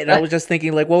at Hit, and I was just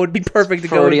thinking, like, what would be perfect to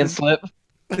go Freudian slip.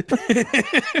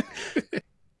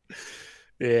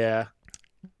 Yeah.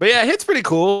 But yeah, Hit's pretty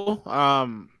cool.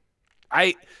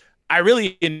 I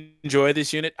really enjoy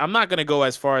this unit. I'm not going to go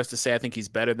as far as to say I think he's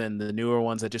better than the newer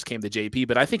ones that just came to JP,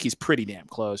 but I think he's pretty damn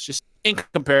close. Just in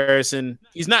comparison,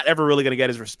 he's not ever really going to get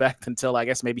his respect until I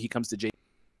guess maybe he comes to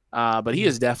JP. But he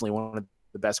is definitely one of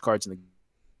the best cards in the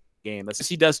game. That's just,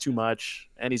 he does too much,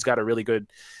 and he's got a really good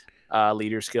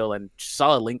leader skill and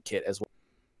solid link kit as well.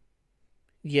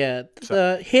 Yeah,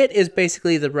 the Hit is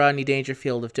basically the Rodney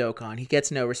Dangerfield of Dokkan. He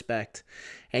gets no respect.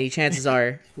 And chances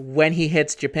are, when he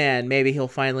hits Japan, maybe he'll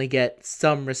finally get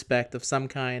some respect of some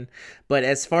kind. But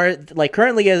as far like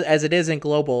currently as it is in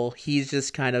global, he's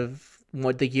just kind of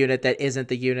the unit that isn't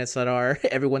the units that are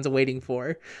everyone's waiting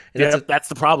for. And that's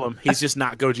the problem. He's just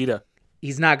not Gogeta.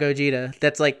 He's not Gogeta.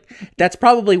 That's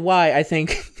probably why I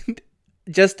think.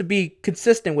 Just to be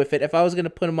consistent with it, if I was going to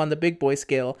put him on the big boy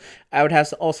scale, I would have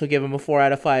to also give him a 4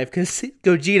 out of 5 because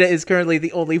Gogeta is currently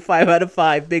the only 5 out of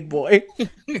 5 big boy.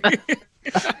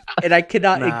 And I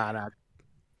cannot. Nah.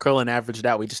 Krillin averaged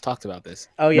out. We just talked about this.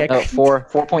 Oh yeah, no,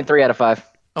 4.3 out of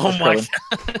 5. Oh my god.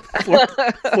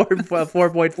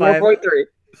 4.5.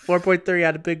 4.3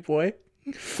 out of big boy.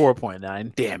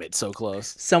 4.9. Damn it, so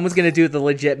close. Someone's gonna do the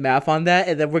legit math on that,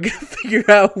 and then we're gonna figure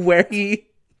out where he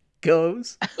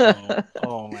goes.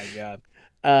 Oh my god.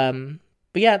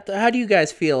 But yeah, how do you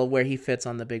guys feel where he fits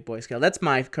on the big boy scale? That's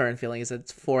my current feeling, is that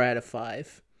it's 4 out of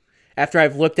 5. After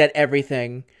I've looked at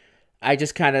everything, I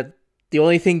just kind of, the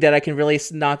only thing that I can really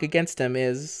knock against him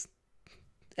is,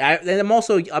 I'm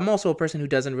also a person who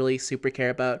doesn't really super care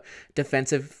about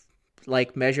defensive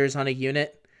like measures on a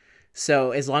unit.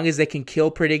 So as long as they can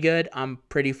kill pretty good, I'm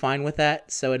pretty fine with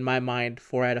that. So in my mind,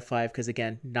 4 out of 5, because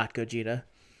again, not Gogeta.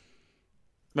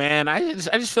 Man, I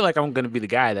just feel like I'm going to be the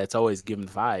guy that's always giving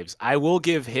 5s. I will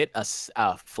give Hit a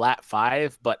flat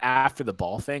 5, but after the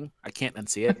ball thing, I can't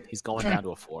unsee it. He's going down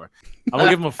to a 4. I'm going to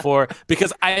give him a 4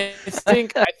 because I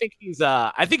think he's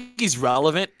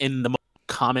relevant in the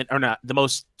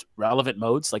most relevant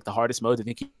modes, like the hardest modes. I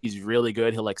think he's really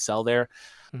good. He'll excel there.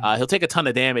 He'll take a ton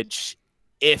of damage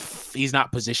if he's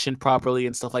not positioned properly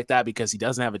and stuff like that because he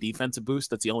doesn't have a defensive boost.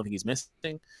 That's the only thing he's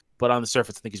missing. But on the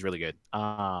surface, I think he's really good.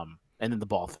 And then the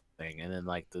ball thing, and then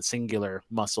like the singular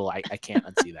muscle, I can't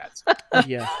unsee that. So.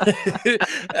 Yeah.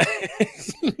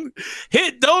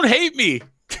 Hit, don't hate me.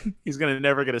 He's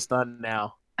never gonna stun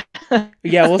now.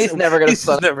 Yeah, he's never gonna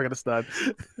stun. He's never gonna stun.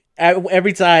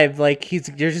 Every time, like you're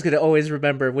just gonna always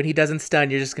remember when he doesn't stun.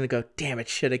 You're just gonna go, damn it!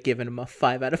 Should have given him a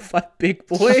 5 out of 5, big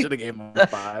boy. Should have given him a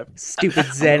 5. Stupid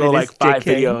Zen. Go like 5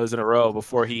 videos in a row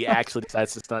before he actually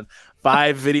decides to stun.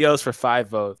 5 videos for 5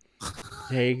 votes.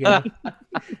 There you go.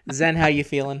 Zen, how you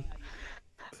feeling?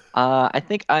 I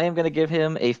think I am going to give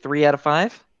him a 3 out of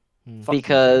 5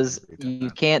 because you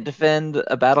can't defend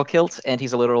a battle kilt and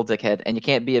he's a literal dickhead, and you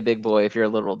can't be a big boy if you're a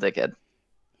literal dickhead.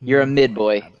 You're a mid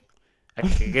boy. I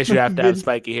guess you have to have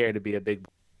spiky hair to be a big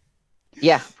boy.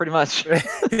 Yeah, pretty much.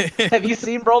 Have you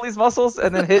seen Broly's muscles?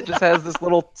 And then Hit just has this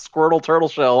little Squirtle turtle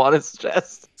shell on his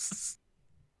chest.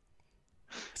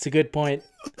 It's a good point.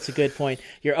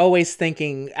 You're always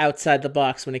thinking outside the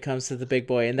box when it comes to the big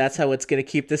boy, and that's how it's going to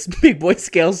keep this big boy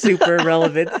scale super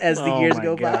relevant as the years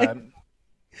go by.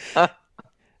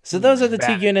 So those are the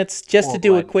 2 units. Just to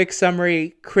do a quick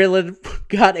summary, Krillin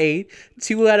got a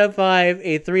 2 out of 5,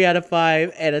 a 3 out of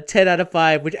 5, and a 10 out of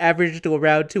 5, which averaged to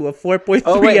around to a 4.3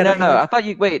 Oh, wait, out of 5. no. I thought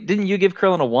didn't you give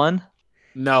Krillin a 1?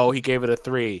 No, he gave it a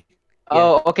 3.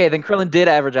 Oh, okay. Then Krillin did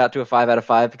average out to a 5 out of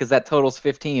 5 because that totals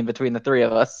 15 between the 3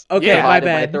 of us. Okay, Yeah, my Divided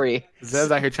bad. by 3.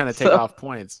 Zed's out here trying to take off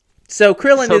points. So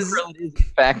Krillin is in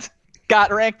fact,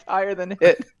 got ranked higher than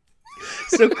Hit.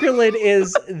 So Krillin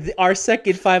is our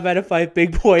second 5 out of 5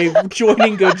 big boy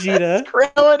joining Gogeta.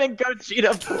 Krillin and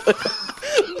Gogeta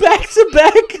Back to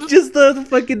back, just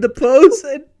the pose.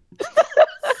 And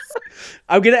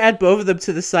I'm gonna add both of them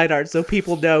to the side art so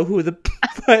people know who the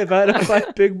 5 out of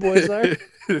 5 big boys are.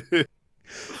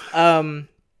 And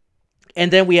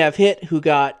then we have Hit, who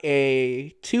got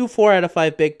a 2 4 out of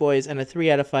 5 big boys and a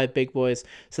 3 out of 5 big boys.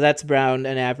 So that's around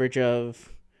an average of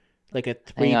like a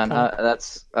 3. Hang on,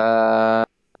 that's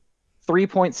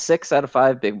 3.6 out of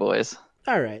 5 big boys.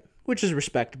 All right, which is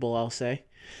respectable, I'll say.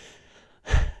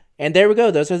 And there we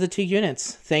go. Those are the 2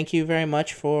 units. Thank you very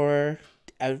much for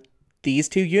these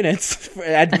 2 units.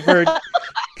 I'm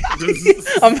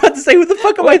about to say, what the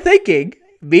fuck am I thinking?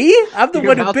 Me? I'm the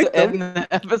one who picked them. End the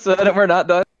episode and we're not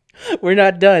done. We're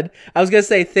not done. I was gonna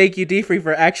say thank you, D-Free,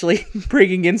 for actually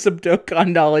bringing in some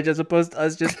Dokkan knowledge as opposed to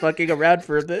us just fucking around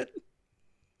for a bit.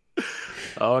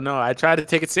 Oh no, I tried to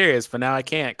take it serious, but now I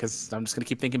can't because I'm just gonna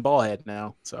keep thinking ball head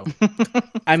now. So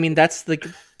I mean, this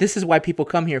is why people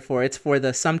come here for. It's for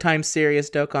the sometimes serious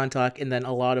Dokkan talk and then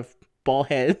a lot of ball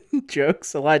head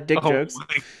jokes, a lot of dick jokes.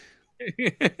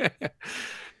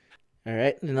 All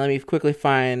right, and let me quickly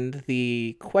find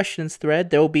the questions thread.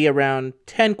 There will be around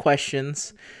 10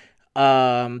 questions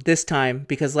this time,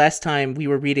 because last time we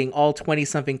were reading all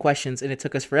 20-something questions and it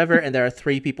took us forever, and there are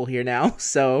 3 people here now.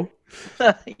 So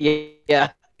yeah.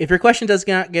 if your question does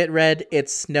not get read,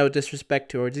 it's no disrespect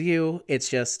towards you. It's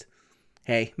just,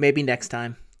 hey, maybe next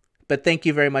time. But thank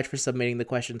you very much for submitting the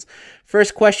questions.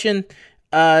 First question,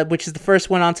 which is the first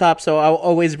one on top, so I'll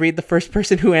always read the first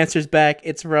person who answers back.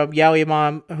 It's from Yaoi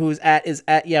Mom, whose is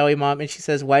at Yaoi Mom, and she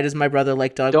says, "Why does my brother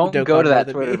like Dokkan?" Don't go to that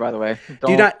Twitter, by the way.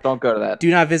 Don't go to that. Do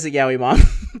not visit Yaoi Mom.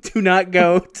 Do not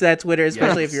go to that Twitter,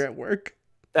 especially if you're at work.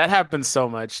 That happens so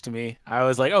much to me. I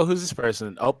was like, "Oh, who's this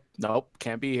person? Oh, nope,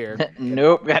 can't be here.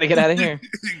 Nope, gotta get out of here."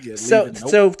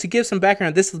 So to give some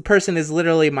background, this person is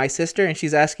literally my sister, and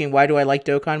she's asking, "Why do I like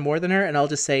Dokkan more than her?" And I'll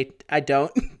just say, "I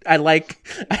don't. I like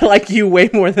you way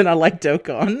more than I like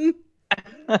Dokkan."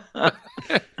 But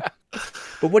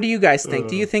what do you guys think?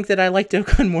 Do you think that I like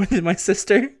Dokkan more than my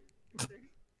sister?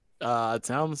 It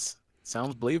sounds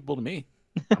believable to me.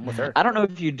 I'm with her. I don't know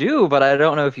if you do, but I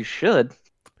don't know if you should.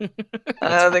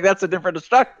 I think that's a different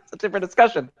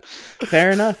discussion. Fair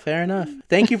enough.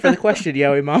 Thank you for the question,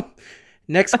 Yaoi Mom.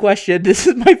 Next question. This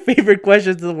is my favorite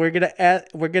question. So we're gonna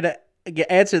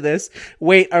answer this.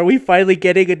 Wait, are we finally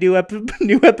getting a new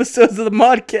episodes of the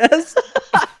modcast?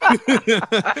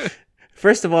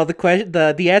 First of all,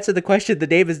 the answer to the question, the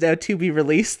name is now to be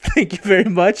released. Thank you very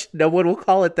much. No one will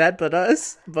call it that but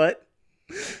us. But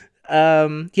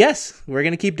yes, we're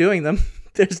gonna keep doing them.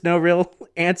 There's no real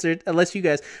answer unless you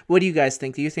guys. What do you guys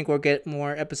think? Do you think we'll get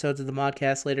more episodes of the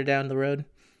modcast later down the road?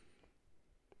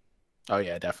 Oh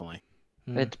yeah, definitely.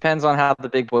 It depends on how the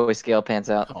big boy scale pans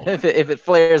out. Oh. If it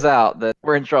flares out, then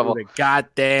we're in trouble. The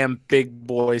goddamn big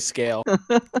boy scale.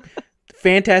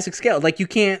 Fantastic scale. Like, you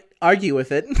can't argue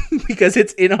with it because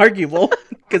it's inarguable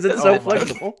because it's so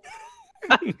flexible.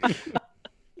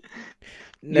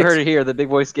 You heard it here. The big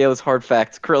boy scale is hard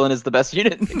fact. Krillin is the best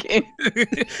unit in the game.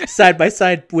 Side by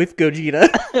side with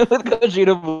Gogeta. With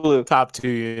Gogeta Blue. Top 2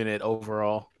 unit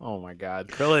overall. Oh my god.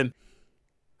 Krillin.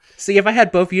 See, if I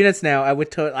had both units now, I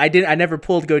would I never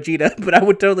pulled Gogeta, but I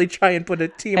would totally try and put a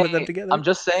team of them together. I'm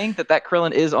just saying that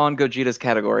Krillin is on Gogeta's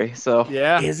category, so.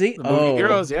 Yeah. Is he? The movie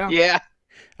Heroes, yeah. Yeah.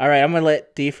 All right, I'm going to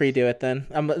let D-Free do it then.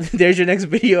 There's your next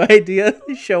video idea.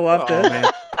 Show off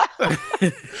man.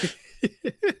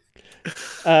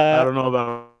 I don't know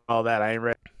about all that. I ain't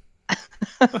ready.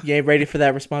 You ain't ready for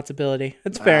that responsibility.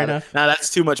 That's fair enough. Nah,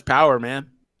 that's too much power, man.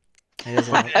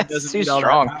 That's too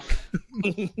strong.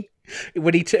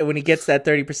 When he gets that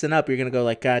 30% up, you're gonna go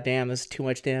like, "God damn, this is too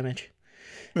much damage."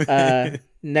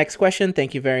 Next question.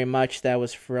 Thank you very much. That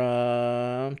was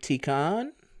from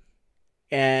T-Con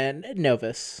and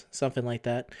Novus, something like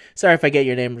that. Sorry if I get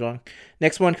your name wrong.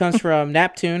 Next one comes from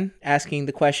Naptune, asking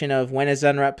the question of when is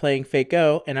Zenrot playing Fate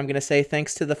Go, and I'm gonna say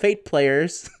thanks to the Fate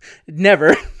players,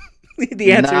 never.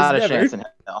 The answer is never. Not a chance in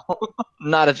hell.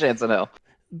 Not a chance in hell.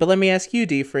 But let me ask you,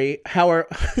 D-Free,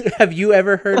 have you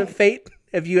ever heard of Fate?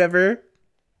 Have you ever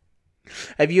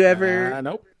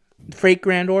Nope. Fate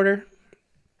Grand Order?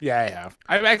 Yeah, I have.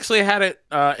 I've actually had it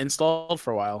installed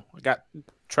for a while. I got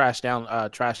trash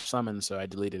summoned, so I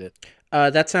deleted it.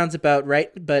 That sounds about right,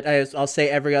 but I'll say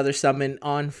every other summon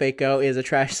on Fate Go is a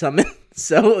trash summon.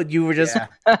 So you were just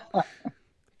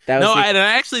I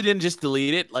actually didn't just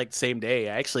delete it like the same day.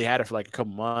 I actually had it for like a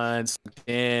couple months,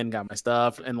 got my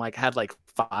stuff, and like had like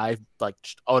 5 like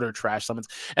utter trash summons,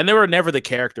 and they were never the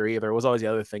character either. It was always the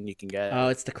other thing you can get. Oh,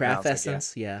 it's the craft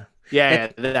essence. Like, yeah,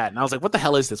 that. And I was like, what the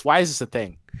hell is this? Why is this a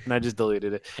thing? And I just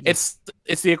deleted it. It's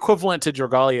the equivalent to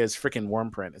Dragalia's freaking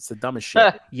worm print. It's the dumbest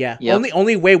shit. Yeah. Yep.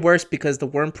 Only way worse because the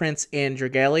worm prints in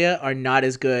Dragalia are not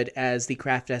as good as the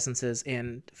craft essences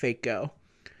in Fate Go.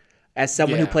 As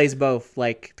someone who plays both,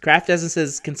 like, craft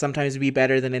essences can sometimes be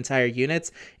better than entire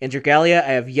units. In Dragalia,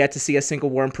 I have yet to see a single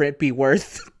worm print be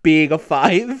worth being a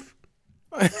 5.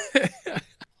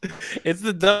 It's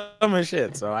the dumbest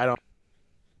shit, so I don't.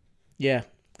 Yeah.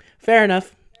 Fair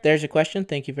enough. There's your question.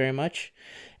 Thank you very much.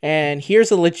 And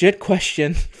here's a legit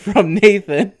question from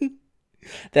Nathan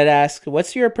that asks,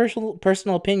 what's your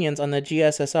personal opinions on the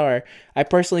GSSR? I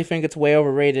personally think it's way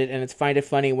overrated, and find it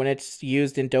funny when it's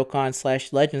used in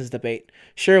Dokkan/Legends debate.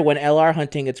 Sure, when LR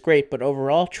hunting it's great, but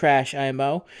overall, trash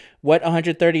IMO. What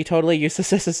 130 totally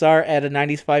useless SSR at a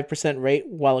 95% rate,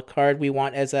 while a card we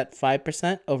want is at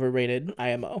 5%? Overrated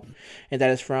IMO. And that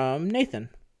is from Nathan.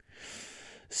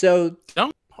 So...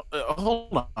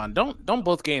 hold on. Don't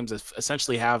both games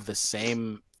essentially have the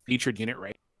same featured unit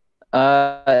rate?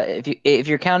 If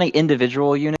you're counting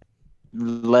individual units,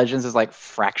 Legends is like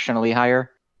fractionally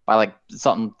higher by like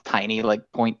something tiny, like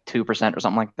 0.2% or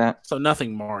something like that. So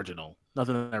nothing marginal,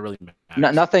 nothing that really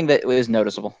matters. Nothing that is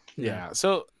noticeable. Yeah.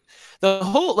 So the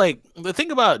whole the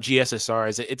thing about GSSR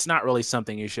is it's not really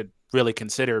something you should really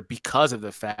consider because of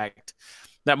the fact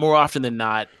that more often than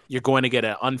not you're going to get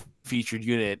an unfeatured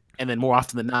unit, and then more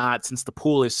often than not, since the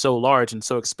pool is so large and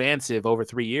so expansive over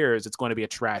 3 years, it's going to be a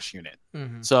trash unit.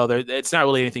 So it's not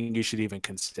really anything you should even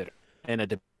consider in a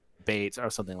debate or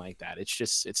something like that.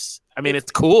 It's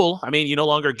cool. I mean, you no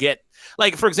longer get,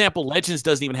 like, for example, Legends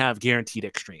doesn't even have guaranteed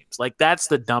extremes. Like, that's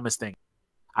the dumbest thing.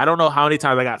 I don't know how many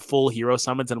times I got full hero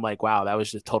summons and I'm like, wow, that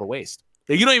was just total waste.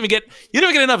 You don't even get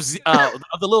enough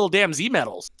of the little damn Z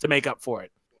medals to make up for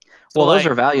it. So, well, those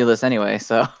are valueless anyway,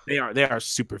 so they are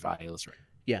super valueless, right?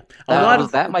 Yeah,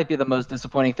 that might be the most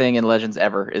disappointing thing in Legends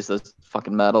ever is those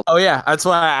fucking medals. Oh yeah, that's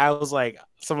why I was like,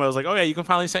 someone was like, oh yeah, you can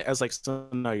finally say. I was like, so,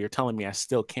 no, you're telling me I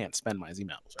still can't spend my Z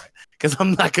medals, right? Because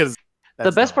I'm not. Because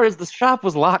the best part is the shop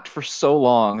was locked for so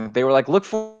long. They were like, look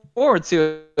forward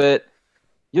to it.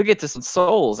 You'll get to some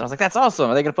souls. I was like, that's awesome.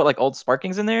 Are they gonna put like old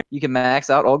Sparkings in there? You can max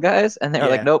out old guys, and they were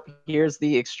like, nope. Here's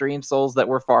the extreme souls that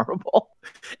were farmable.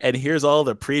 And here's all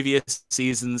the previous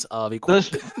seasons of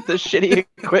equipment. the shitty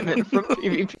equipment from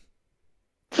PvP.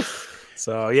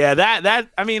 So yeah, that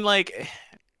I mean, like,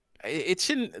 it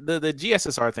shouldn't. The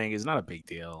GSSR thing is not a big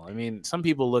deal. I mean, some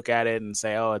people look at it and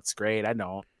say, oh, it's great. I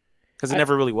don't, because it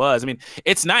never really was. I mean,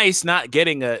 it's nice not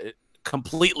getting a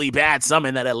completely bad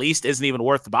summon that at least isn't even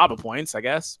worth the Baba points, I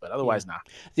guess, but otherwise not.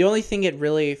 The only thing it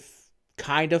really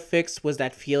kind of fixed was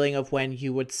that feeling of when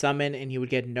you would summon and you would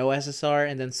get no SSR,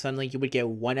 and then suddenly you would get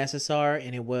one SSR,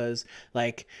 and it was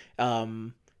like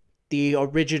the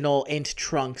original Int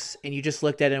Trunks, and you just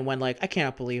looked at it and went like, I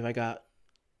cannot believe I got,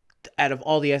 out of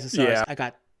all the SSRs, I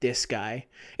got this guy.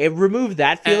 It removed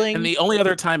that feeling. And the only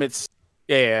other time it's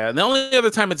and the only other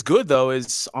time it's good though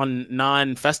is on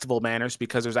non-festival banners,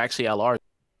 because there's actually LRs.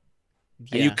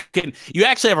 Yeah. And you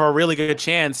actually have a really good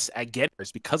chance at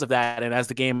getters because of that. And as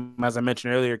the game, as I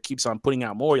mentioned earlier, keeps on putting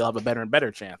out more, you'll have a better and better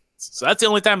chance. So that's the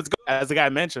only time it's good, as the guy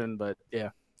mentioned. But yeah.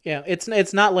 Yeah,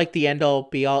 it's not like the end all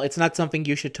be all. It's not something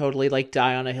you should totally like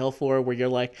die on a hill for, where you're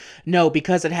like, no,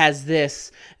 because it has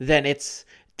this, then it's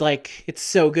like, it's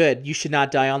so good, you should not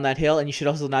die on that hill, and you should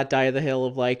also not die on the hill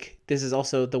of like, this is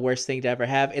also the worst thing to ever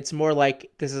have. It's more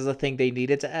like this is a thing they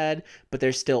needed to add, but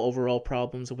there's still overall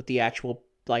problems with the actual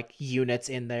like units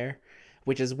in there,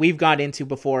 which is we've got into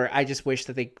before. I just wish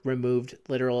that they removed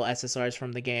literal SSRs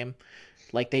from the game.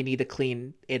 Like, they need to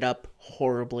clean it up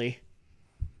horribly,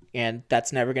 and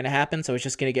that's never going to happen, so it's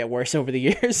just going to get worse over the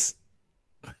years.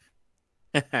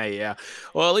 Yeah,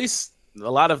 well, at least a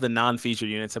lot of the non-featured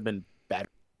units have been better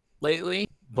lately,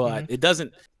 but it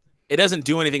doesn't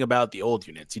do anything about the old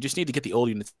units. You just need to get the old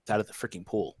units out of the freaking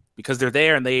pool, because they're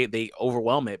there and they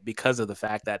overwhelm it because of the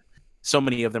fact that so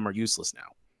many of them are useless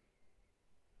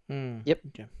now. Yep.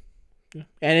 Yeah.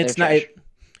 And it's not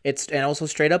and also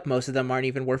straight up, most of them aren't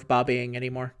even worth bobbying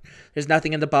anymore. There's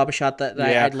nothing in the Baba shot that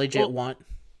I'd legit want.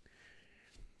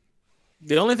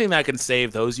 The only thing that can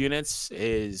save those units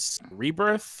is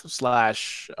Rebirth /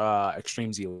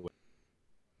 Extreme Z Awaken.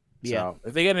 Yeah. So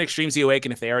if they get an Extreme Z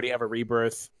Awaken, if they already have a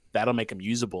Rebirth, that'll make them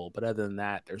usable. But other than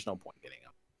that, there's no point getting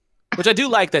them. Which I do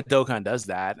like that Dokkan does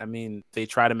that. I mean, they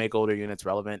try to make older units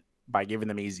relevant by giving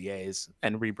them EZAs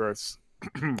and Rebirths.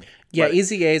 Yeah,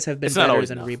 EZAs have been better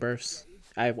than Rebirths,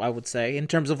 I would say. In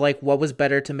terms of like what was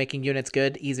better to making units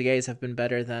good, EZAs have been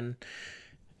better than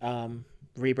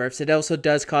Rebirths. It also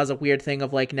does cause a weird thing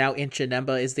of like, now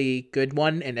Inchanemba is the good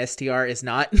one and STR is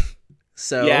not.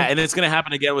 So yeah, and it's gonna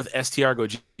happen again with STR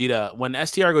Gogeta. When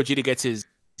STR Gogeta gets his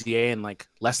EZA in like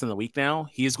less than a week now,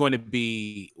 he's going to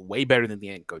be way better than the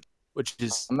Ant Gogeta, which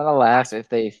is, I'm gonna laugh if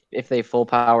they full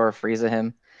power Frieza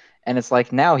him, and it's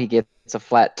like now he gets a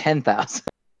flat 10,000.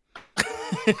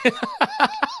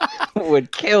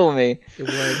 Would kill me. It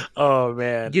would. Oh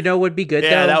man. You know what would be good though?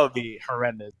 Yeah, that would be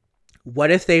horrendous.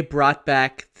 What if they brought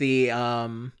back the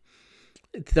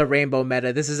rainbow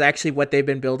meta? This is actually what they've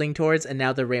been building towards, and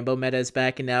now the rainbow meta is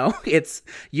back, and now it's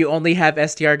you only have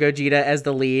STR Gogeta as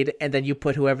the lead, and then you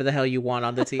put whoever the hell you want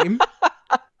on the team.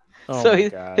 So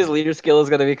his leader skill is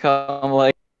going to become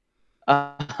like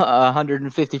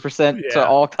 150% to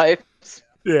all types.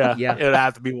 Yeah, it would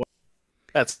have to be one.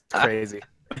 That's crazy.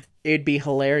 It'd be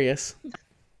hilarious.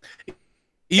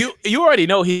 You already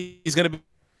know he's going to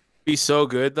be so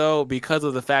good though, because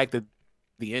of the fact that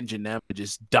the engine M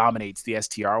just dominates the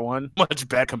STR one. Much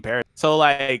better compared. So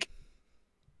like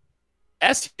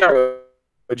STR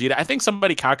Vegeta. I think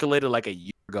somebody calculated like a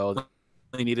year ago that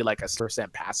they needed like a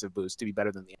 % passive boost to be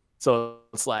better than the. So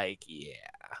it's like, yeah,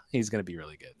 he's gonna be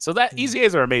really good. So that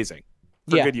EZAs are amazing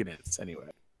for good units anyway.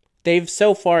 They've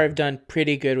so far have done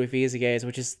pretty good with EZAs,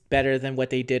 which is better than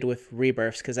what they did with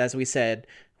Rebirths. Because as we said,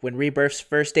 when Rebirths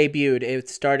first debuted, it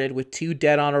started with 2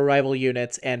 dead-on arrival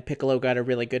units, and Piccolo got a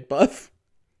really good buff.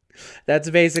 That's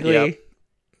basically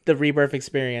the Rebirth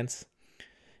experience.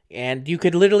 And you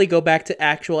could literally go back to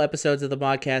actual episodes of the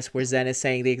podcast where Zen is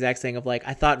saying the exact thing of like,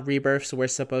 I thought Rebirths were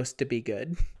supposed to be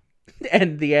good.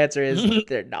 And the answer is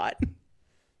they're not.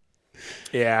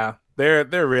 Yeah, they're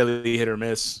really hit or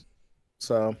miss.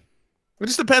 So it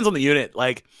just depends on the unit.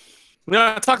 Like,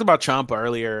 I talked about Champa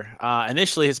earlier.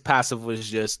 Initially, his passive was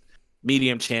just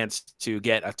medium chance to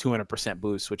get a 200%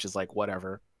 boost, which is like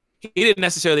whatever. He didn't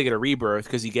necessarily get a rebirth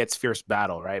because he gets fierce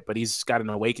battle, right? But he's got an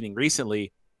awakening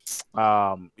recently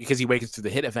because he awakens through the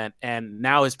hit event, and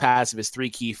now his passive is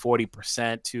 3-key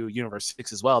 40% to Universe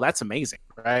 6 as well. That's amazing,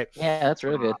 right? Yeah, that's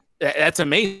really good. That's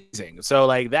amazing. So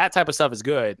like that type of stuff is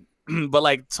good, but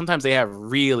like sometimes they have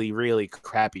really, really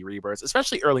crappy rebirths,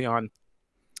 especially early on.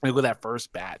 Like with that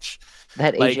first batch,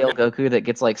 that AGL Goku that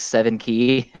gets like 7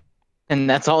 key, and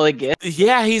that's all it gets.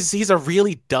 Yeah, he's a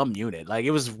really dumb unit. Like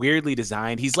it was weirdly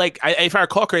designed. He's like, if I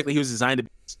recall correctly, he was designed to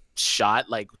be shot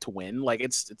like to win. Like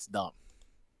it's dumb.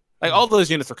 Like all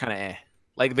those units are kind of eh.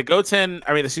 Like the Goten,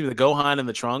 the Gohan and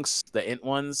the Trunks, the Int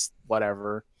ones,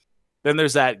 whatever. Then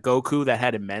there's that Goku that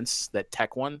had immense, that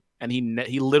tech one, and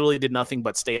he literally did nothing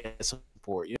but stay as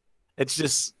support. You know? It's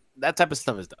just that type of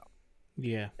stuff is dumb.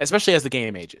 Yeah. Especially as the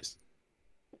game ages.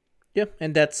 Yep,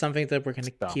 and that's something that we're going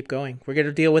to keep going. We're going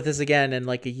to deal with this again in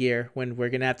like a year when we're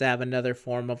going to have another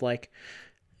form of like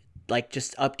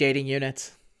just updating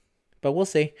units. But we'll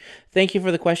see. Thank you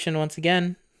for the question once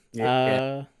again.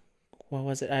 Yeah. What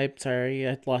was it? I'm sorry,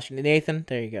 I lost you. Nathan,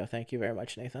 there you go. Thank you very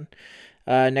much, Nathan.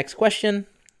 Next question,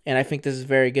 and I think this is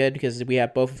very good because we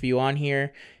have both of you on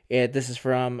here. This is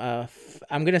from,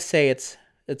 I'm going to say it's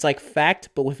like fact,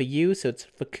 but with a U, so it's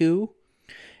Faku.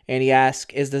 And he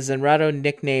asks, is the Zenrado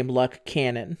nickname Luck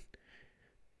canon?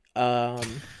 I'm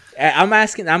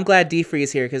glad D-Free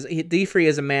is here because D-Free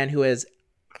is a man who has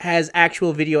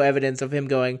actual video evidence of him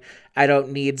going, I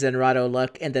don't need Zenrado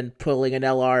Luck, and then pulling an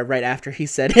LR right after he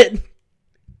said it.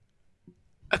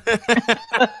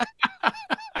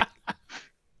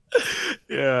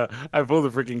 Yeah, I pulled the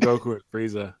freaking Goku at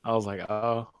Frieza. I was like,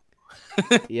 oh.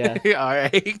 Yeah. All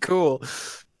right, cool.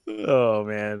 Oh,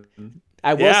 man.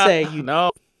 I will say you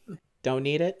don't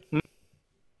need it.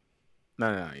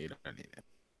 No, you don't need it.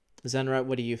 Zenrad,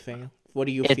 what do you think? What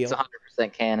do you feel? It's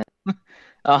 100% canon.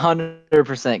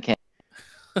 100% canon.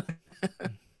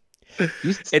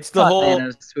 It's the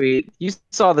whole tweet. You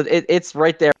saw that it's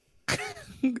right there.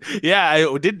 Yeah,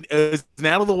 I did. Is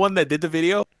Nano the one that did the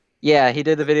video? Yeah, he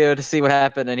did the video to see what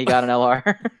happened, and he got an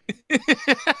LR.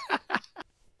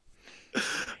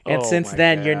 And since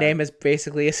then, your name has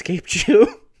basically escaped you.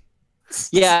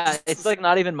 Yeah, it's like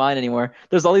not even mine anymore.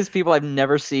 There's all these people I've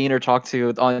never seen or talked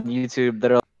to on YouTube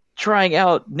that are trying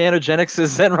out Nanogenics'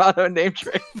 Zenrado name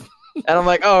trick. And I'm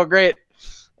like, oh, great.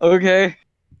 Okay.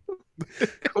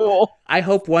 Cool. I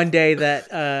hope one day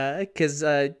that, because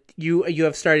you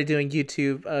have started doing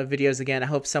YouTube videos again, I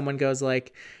hope someone goes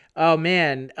like, oh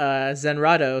man,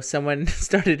 Zenrado, someone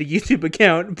started a YouTube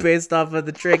account based off of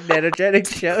the trick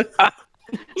Nanogenics showed.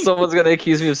 Someone's going to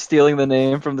accuse me of stealing the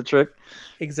name from the trick.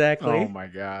 Exactly. Oh my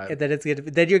god. And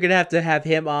then you're gonna have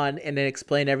him on and then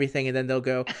explain everything, and then they'll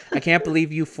go, I can't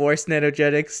believe you forced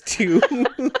Nanogenics to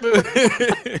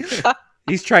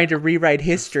He's trying to rewrite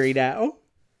history now.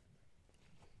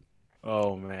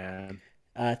 Oh man.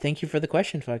 Thank you for the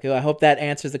question, Faku. I hope that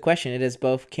answers the question. It is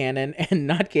both canon and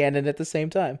not canon at the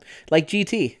same time. Like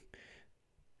GT.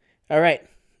 Alright.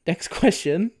 Next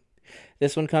question.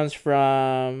 This one comes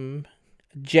from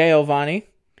Giovanni.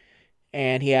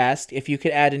 And he asked, if you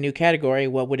could add a new category,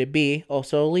 what would it be?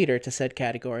 Also a leader to said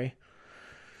category.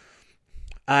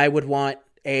 I would want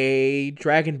a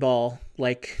Dragon Ball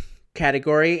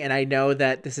category, and I know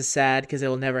that this is sad because it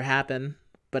will never happen,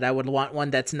 but I would want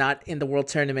one that's not in the World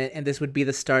Tournament, and this would be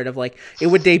the start of it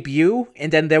would debut,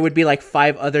 and then there would be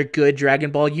 5 other good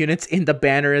Dragon Ball units in the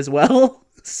banner as well.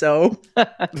 So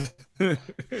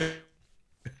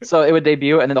So it would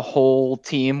debut, and then the whole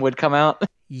team would come out.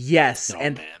 Yes,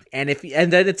 and then it's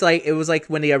it was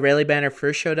when the Aurelia banner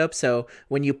first showed up. So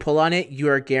when you pull on it, you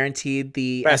are guaranteed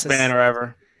the best banner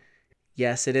ever.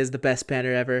 Yes, it is the best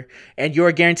banner ever. And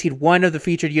you're guaranteed one of the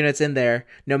featured units in there,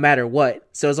 no matter what.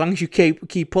 So as long as you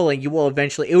keep pulling, you will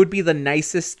eventually... It would be the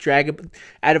nicest Dragon...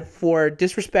 For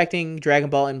disrespecting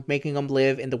Dragon Ball and making them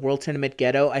live in the World Tournament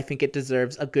ghetto, I think it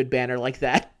deserves a good banner like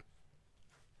that.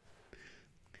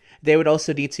 They would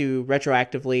also need to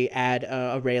retroactively add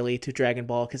Aurelie to Dragon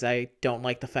Ball, because I don't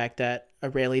like the fact that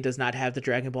Aurelie does not have the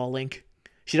Dragon Ball link.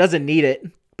 She doesn't need it,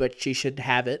 but she should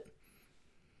have it.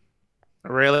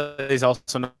 Aurelie's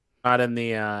also not in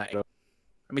the... I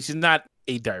mean, she's not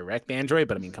a direct android,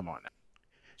 but I mean, come on now.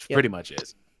 She pretty much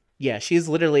is. Yeah, she's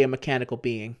literally a mechanical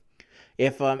being.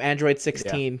 If Android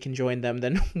 16 can join them,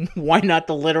 then why not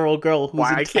the literal girl who's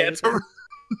why I can't...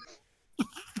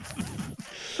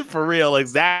 For real,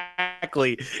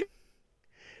 exactly.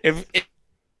 If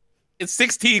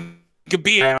 16 could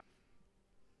be...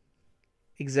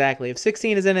 Exactly. If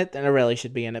 16 is in it, then Aurelie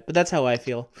should be in it. But that's how I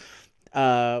feel.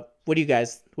 What do you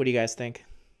guys think?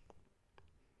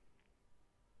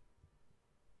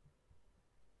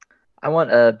 I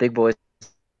want a big boys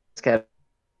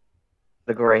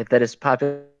category that is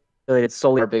populated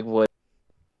solely for big boys,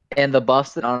 and the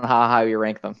buffs on how high we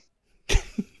rank them.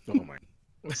 Oh my!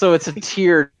 So it's a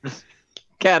tiered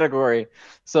category.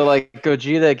 So like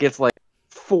Gogeta gets like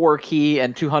 4 key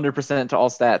and 200% to all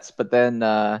stats, but then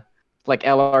like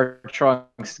LR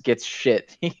Trunks gets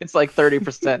shit. He gets like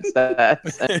 30%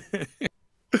 stats.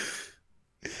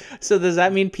 So does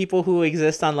that mean people who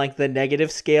exist on like the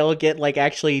negative scale get like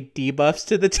actually debuffs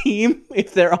to the team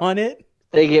if they're on it?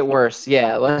 They get worse,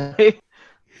 yeah. Like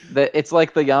it's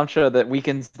like the Yamcha that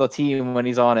weakens the team when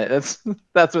he's on it.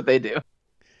 That's what they do.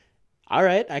 All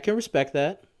right, I can respect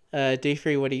that.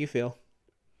 D-Free, what do you feel?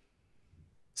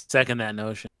 Second that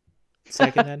notion.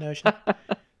 Second that notion?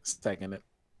 Second it.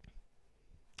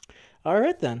 All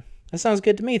right, then. That sounds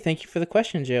good to me. Thank you for the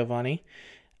question, Giovanni.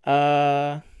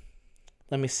 Let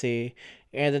me see.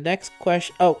 And the next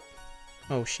question... Oh,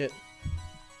 shit.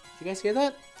 Did you guys hear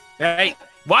that? Hey,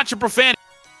 watch your profanity.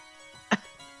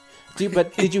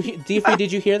 Did you D-Free,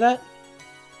 did you hear that?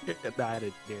 No, I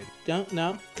didn't. Don't?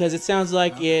 No? Because it sounds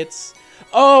like it's...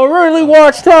 Oh, early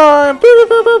watch time! I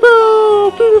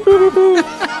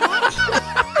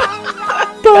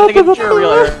think it's true,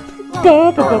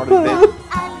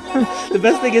 The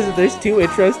best thing is that there's 2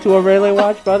 intros to Aurelie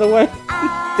Watch, by the way.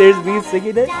 There's me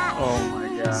singing it. Oh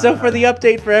my god. So for the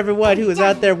update for everyone who is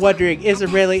out there wondering, is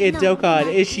Aurelie in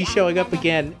Dokkan? Is she showing up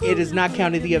again? It is not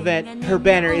counting the event. Her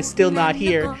banner is still not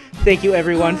here. Thank you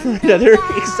everyone for another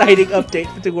exciting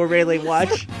update to Aurelie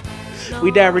Watch.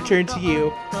 We now return to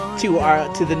you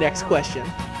to the next question.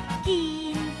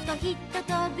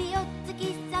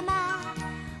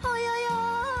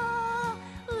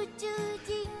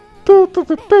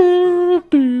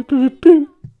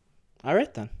 All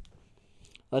right then.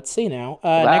 Let's see now.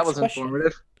 That next was question.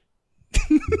 informative.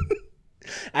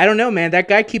 I don't know, man. That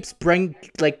guy keeps bringing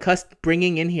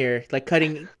in here, like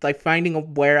cutting, like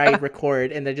finding where I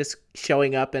record, and they're just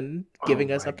showing up and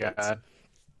giving us updates. God.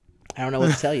 I don't know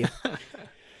what to tell you.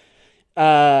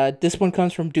 This one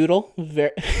comes from Doodle.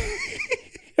 The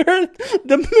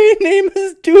main name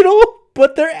is Doodle,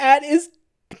 but their ad is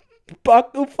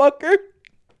Baku Fucker.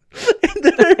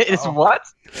 It's what?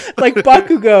 Like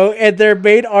Bakugo, and their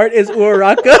main art is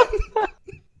Uraraka.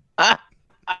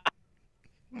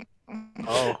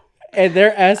 Oh. And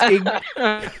they're asking,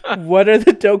 what are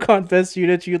the Dokkan Fest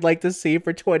units you'd like to see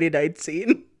for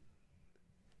 2019?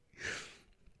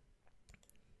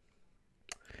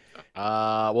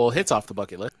 Well, Hit's off the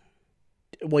bucket list.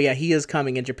 Well, yeah, he is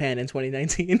coming in Japan in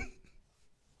 2019.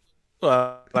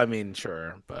 Well, I mean,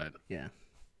 sure, but yeah,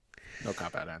 no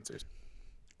cop-out answers.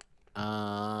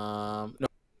 No,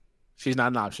 she's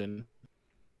not an option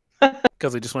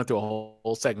because we just went through a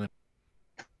whole segment.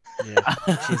 Yeah,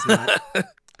 she's not.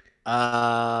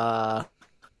 A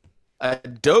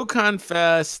Dokkan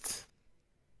Fest.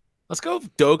 Let's go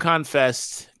Dokkan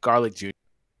Fest Garlic Jr.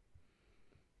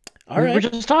 All right. We're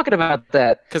just talking about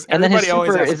that. And then his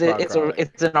super is it's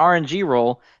an RNG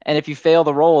roll, and if you fail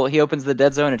the roll, he opens the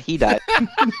dead zone and he dies.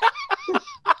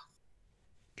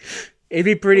 It'd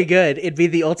be pretty good. It'd be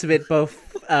the ultimate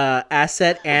both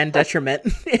asset and detriment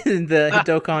in the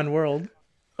Dokkan world.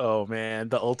 Oh man,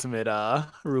 the ultimate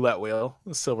roulette wheel,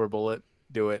 silver bullet.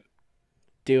 Do it.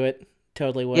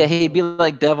 Totally would. Yeah, he'd be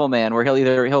like Devilman, where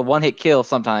he'll one hit kill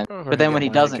sometimes, but then when he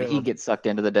doesn't, he gets sucked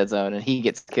into the dead zone and he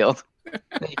gets killed.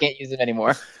 You can't use him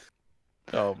anymore.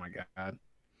 Oh my god.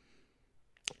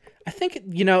 I think,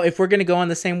 if we're gonna go on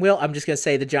the same wheel, I'm just gonna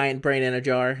say the giant brain in a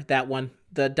jar. That one,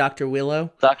 the Dr.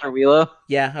 Willow. Dr. Willow.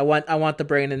 Yeah, I want the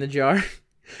brain in the jar.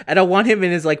 I don't want him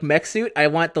in his like mech suit. I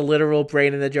want the literal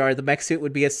brain in the jar. The mech suit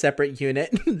would be a separate unit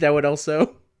that would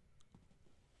also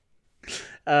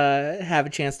have a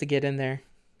chance to get in there.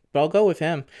 But I'll go with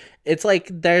him. It's like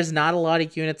there's not a lot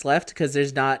of units left because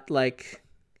there's not like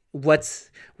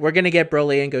we're gonna get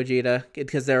Broly and Gogeta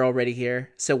because they're already here.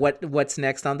 So what's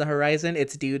next on the horizon?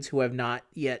 It's dudes who have not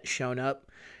yet shown up,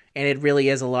 and it really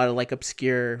is a lot of like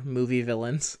obscure movie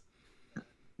villains.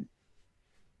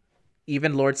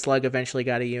 Even Lord Slug eventually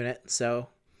got a unit, so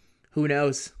who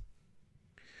knows?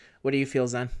 What do you feel,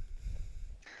 Zen?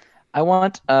 I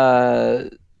want the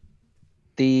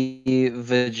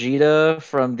Vegeta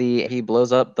from he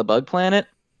blows up the bug planet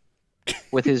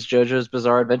with his JoJo's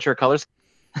Bizarre Adventure colors.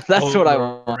 That's what I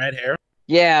want. Red hair?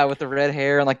 Yeah, with the red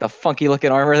hair and like the funky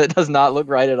looking armor that does not look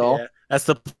right at all. Yeah, that's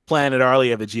the Planet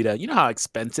Arlia Vegeta. You know how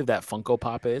expensive that Funko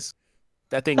Pop is?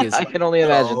 That thing is I can only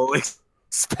imagine. so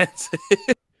expensive.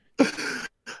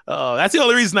 Oh, that's the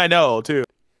only reason I know, too.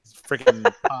 It's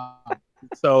freaking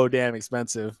so damn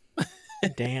expensive.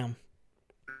 Damn.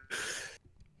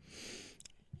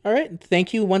 All right.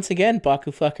 Thank you once again,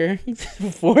 Baku Fucker,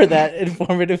 for that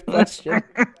informative question.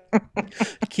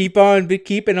 Keep on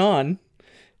keeping on.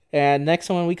 And next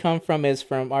one we come from is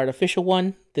from Artificial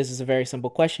One. This is a very simple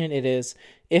question. It is,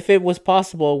 if it was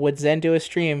possible, would Zen do a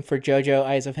stream for JoJo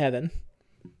Eyes of Heaven?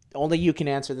 Only you can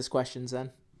answer this question,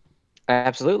 Zen.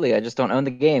 Absolutely. I just don't own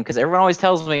the game because everyone always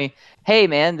tells me, hey,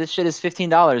 man, this shit is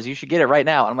 $15. You should get it right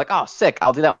now. And I'm like, oh, sick.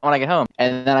 I'll do that when I get home.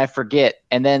 And then I forget.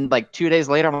 And then like 2 days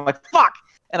later, I'm like, fuck.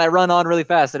 And I run on really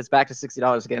fast and it's back to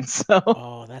 $60 again. So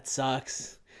oh, that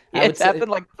sucks. Yeah, it's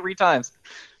happened like 3 times.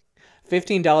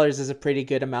 $15 is a pretty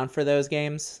good amount for those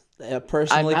games.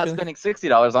 Personally, I'm not spending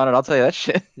 $60 on it. I'll tell you that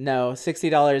shit. No,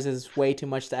 $60 is way too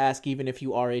much to ask, even if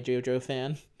you are a JoJo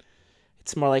fan.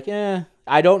 It's more like,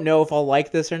 I don't know if I'll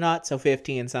like this or not, so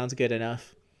 15 sounds good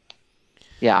enough.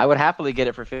 Yeah, I would happily get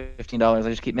it for $15. I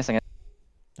just keep missing it.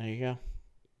 There you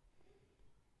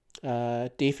go.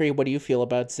 D-Free, what do you feel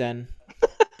about Zen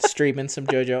streaming some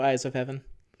JoJo Eyes of Heaven?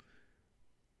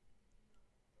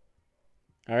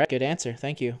 All right, good answer.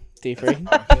 Thank you, D-Free.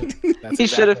 He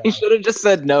should have just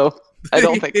said no. I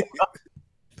don't think so.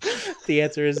 The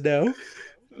answer is no.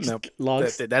 Nope.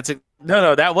 That's it.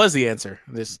 No, that was the answer.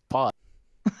 This pause.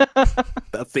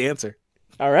 That's the answer.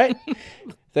 All right.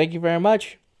 Thank you very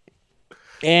much.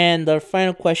 And the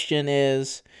final question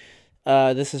is,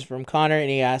 this is from Connor, and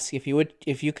he asks if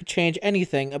you could change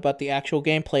anything about the actual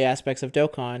gameplay aspects of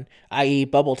Dokkan, i.e.,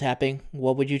 bubble tapping,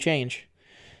 what would you change?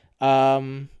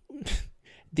 I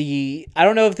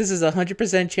don't know if this is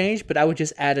 100% change, but I would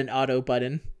just add an auto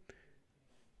button.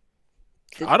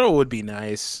 Auto would be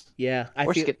nice. Yeah,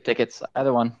 or skip tickets,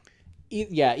 either one.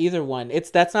 Yeah, either one.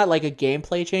 That's not like a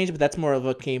gameplay change, but that's more of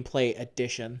a gameplay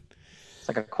addition. It's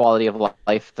like a quality of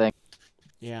life thing.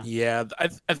 Yeah. Yeah, I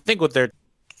think with their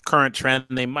current trend,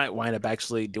 they might wind up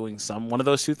actually doing one of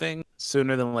those two things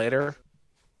sooner than later.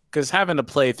 Because having to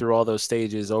play through all those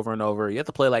stages over and over, you have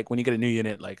to play like when you get a new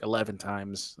unit like 11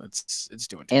 times. It's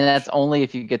doing too much. That's only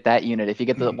if you get that unit. If you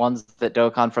get the ones that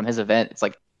Dokkan from his event, it's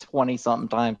like 20 something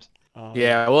times.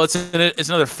 Yeah, well, it's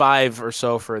another 5 or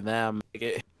so for them.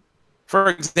 For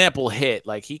example, Hit,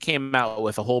 like he came out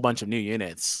with a whole bunch of new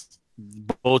units.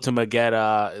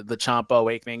 Botamagetta, the Champa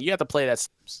Awakening. You have to play that.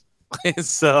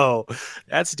 So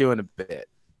that's doing a bit.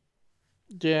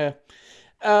 Yeah.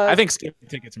 I think skip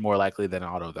tickets are more likely than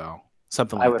auto, though.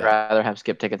 Something like that. I would rather have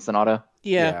skip tickets than auto.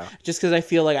 Yeah. Just because I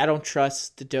feel like I don't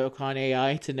trust the Dokkan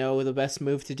AI to know the best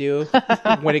move to do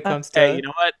when it comes to... Hey, you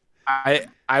know what?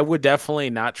 I would definitely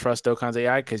not trust Dokkan's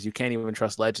AI because you can't even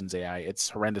trust Legends AI.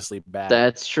 It's horrendously bad.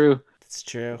 That's true. It's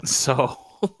true. So...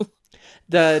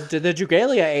 The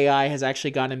Dragalia AI has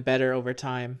actually gotten better over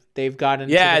time. They've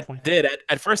gotten it did.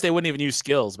 At first, they wouldn't even use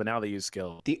skills, but now they use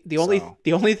skills. The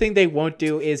only thing they won't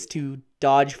do is to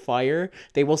dodge fire.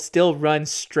 They will still run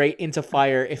straight into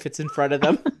fire if it's in front of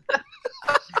them.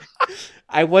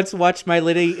 I once watched my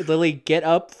Lily get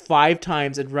up 5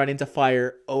 times and run into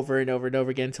fire over and over and over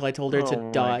again until I told her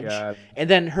to dodge. And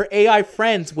then her AI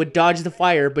friends would dodge the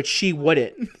fire, but she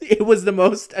wouldn't. It was the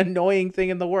most annoying thing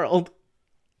in the world.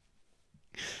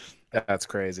 That's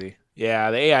crazy.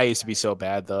 Yeah, the AI used to be so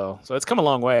bad, though. So it's come a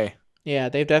long way. Yeah,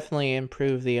 they've definitely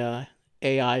improved the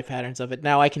AI patterns of it.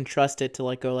 Now I can trust it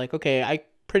to go okay, I'm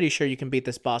pretty sure you can beat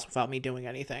this boss without me doing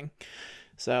anything.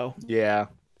 So yeah,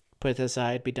 put it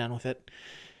aside, be done with it.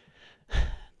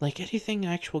 Like anything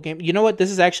actual game. You know what?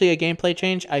 This is actually a gameplay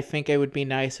change. I think it would be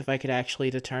nice if I could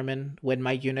actually determine when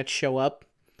my units show up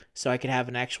so I could have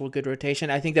an actual good rotation.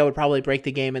 I think that would probably break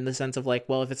the game in the sense of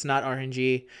if it's not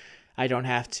RNG, I don't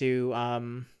have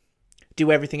to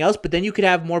do everything else. But then you could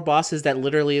have more bosses that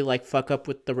literally like fuck up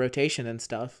with the rotation and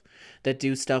stuff. That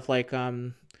do stuff like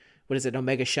what is it,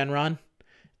 Omega Shenron?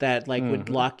 That like would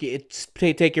lock you,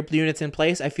 take your units in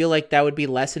place. I feel like that would be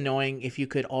less annoying if you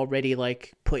could already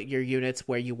like put your units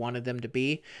where you wanted them to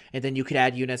be, and then you could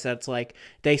add units that's like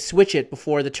they switch it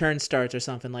before the turn starts or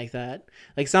something like that.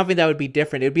 Like something that would be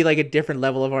different. It would be like a different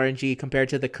level of RNG compared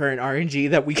to the current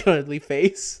RNG that we currently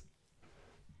face.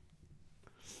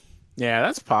 Yeah,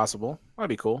 that's possible. That'd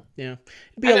be cool. Yeah,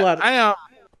 it'd be a lot.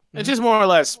 It's just more or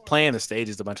less playing the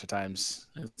stages a bunch of times.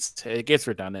 It gets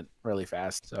redundant really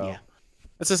fast. So. Yeah.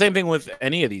 It's the same thing with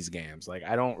any of these games. Like,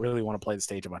 I don't really want to play the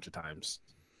stage a bunch of times.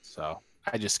 So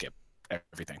I just skip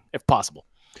everything, if possible.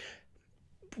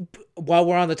 While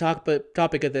we're on the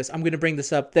topic of this, I'm going to bring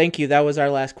this up. Thank you. That was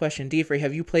our last question. D-Free,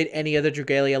 have you played any other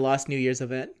Dragalia Lost New Year's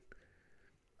event?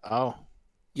 Oh,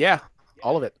 yeah.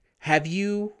 All of it. Have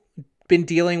you been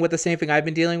dealing with the same thing I've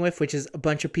been dealing with, which is a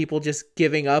bunch of people just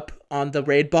giving up on the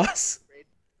raid boss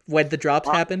when the drops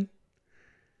happen?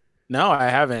 No, I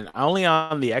haven't. Only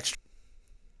on the extra.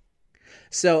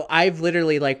 So I've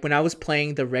literally, like, when I was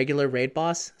playing the regular raid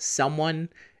boss,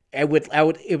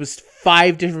 it was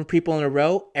 5 different people in a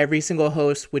row. Every single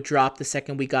host would drop the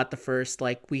second we got the first,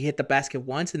 like, we hit the basket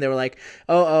once, and they were like,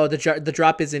 oh, the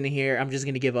drop is in here. I'm just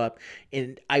going to give up.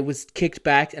 And I was kicked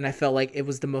back, and I felt like it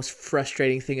was the most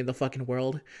frustrating thing in the fucking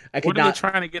world. What are they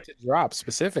trying to get to drop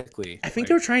specifically? I think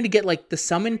they were trying to get, like, the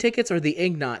summon tickets or the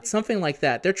Ignat, something like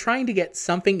that. They're trying to get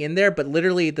something in there, but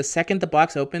literally the second the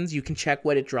box opens, you can check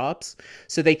what it drops.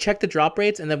 So they check the drop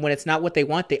rates, and then when it's not what they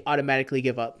want, they automatically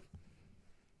give up.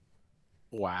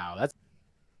 Wow,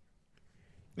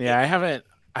 I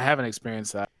haven't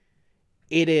experienced that.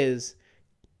 It is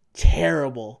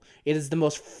terrible. It is the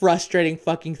most frustrating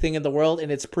fucking thing in the world,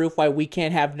 and it's proof why we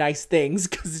can't have nice things,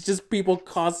 because it's just people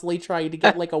constantly trying to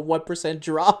get like a 1%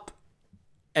 drop.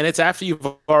 And it's after you've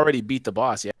already beat the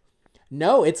boss, yeah?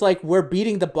 No, it's like we're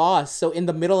beating the boss, so in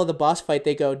the middle of the boss fight,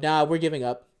 they go, nah, we're giving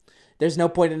up. There's no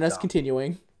point in us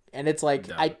continuing. And it's like,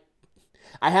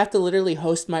 I have to literally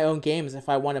host my own games if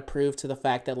I want to prove to the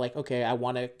fact that, like, okay, I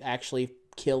want to actually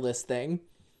kill this thing.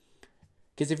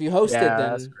 Because if you host it, then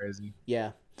that's crazy.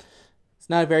 Yeah, it's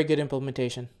not a very good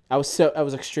implementation. I was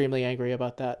extremely angry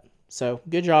about that. So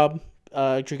good job,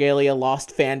 Dragalia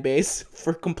Lost fan base,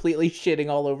 for completely shitting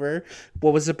all over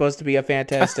what was supposed to be a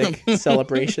fantastic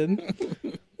celebration.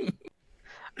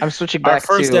 I'm switching back to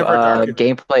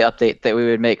gameplay update that we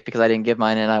would make because I didn't give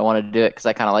mine and I wanted to do it because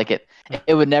I kind of like it.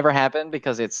 It would never happen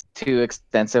because it's too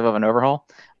extensive of an overhaul,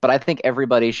 but I think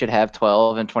everybody should have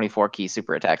 12 and 24 key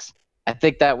super attacks. I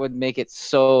think that would make it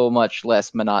so much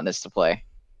less monotonous to play.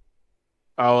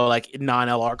 Oh, like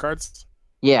non-LR cards?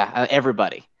 Yeah,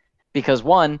 everybody. Because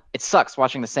one, it sucks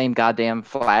watching the same goddamn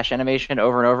flash animation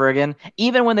over and over again,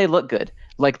 even when they look good.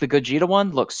 Like the Gogeta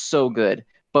one looks so good.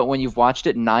 But when you've watched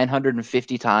it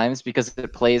 950 times because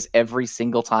it plays every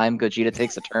single time Gogeta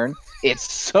takes a turn, it's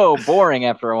so boring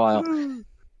after a while.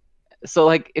 So,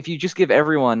 like, if you just give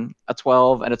everyone a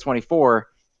 12 and a 24,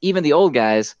 even the old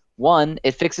guys, one,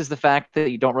 it fixes the fact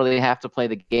that you don't really have to play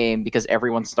the game because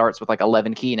everyone starts with, like,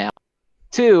 11 key now.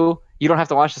 Two, you don't have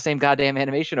to watch the same goddamn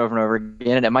animation over and over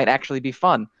again, and it might actually be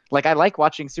fun. Like, I like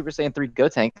watching Super Saiyan 3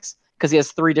 Gotenks because he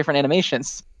has 3 different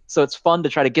animations. So it's fun to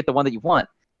try to get the one that you want.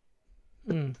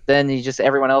 Then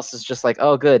everyone else is just like,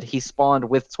 oh, good, he spawned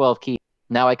with 12 keys.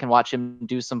 Now I can watch him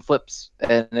do some flips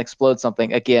and explode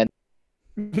something again.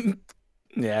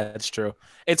 Yeah, that's true.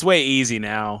 It's way easy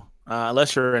now.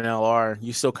 Unless you're an LR,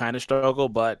 you still kind of struggle,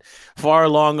 but far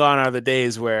long gone are the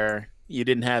days where you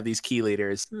didn't have these key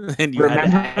leaders. And you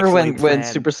remember when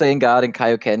Super Saiyan God and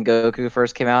Kaioken Goku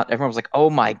first came out? Everyone was like, oh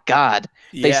my god,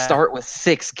 they start with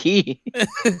 6 key.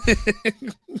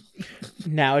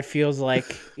 Now it feels like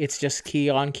it's just key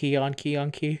on key on key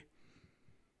on key.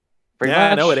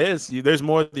 I know it is. There's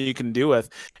more that you can do with,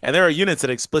 and there are units that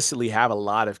explicitly have a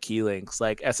lot of key links,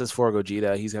 like SS4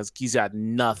 Gogeta. He's got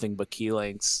nothing but key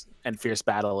links and Fierce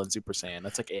Battle and Super Saiyan.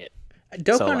 That's like it.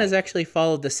 Dokkan has actually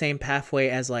followed the same pathway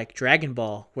as like Dragon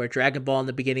Ball, where Dragon Ball in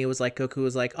the beginning was like Goku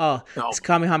was like, this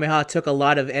Kamehameha took a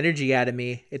lot of energy out of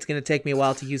me. It's gonna take me a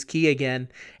while to use ki again.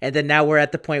 And then now we're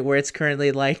at the point where it's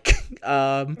currently like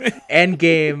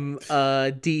Endgame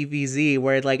DBZ,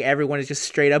 where like everyone is just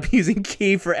straight up using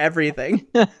ki for everything.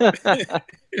 It's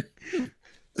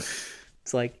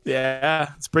like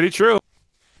it's pretty true.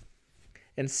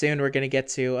 And soon we're gonna get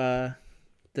to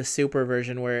the super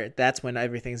version where that's when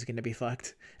everything's going to be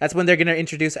fucked. That's when they're going to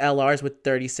introduce LRs with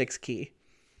 36 key.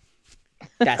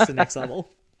 That's the next level.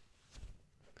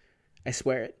 I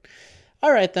swear it.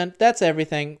 All right, then. That's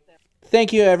everything.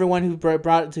 Thank you, everyone who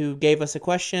gave us a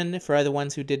question. For other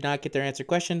ones who did not get their answer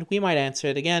questioned, we might answer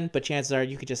it again, but chances are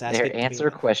you could just ask Their it.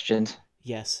 answer questioned.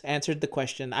 Yes, answered the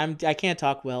question. I can't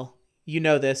talk well. You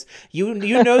know this. You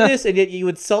know this, and yet you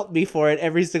insult me for it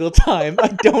every single time. I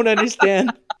don't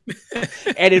understand.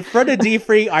 And in front of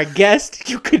D-Free, our guest,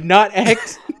 you could not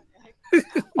act.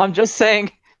 I'm just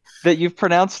saying that you've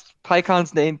pronounced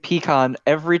Pycon's name Pecan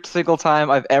every single time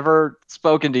I've ever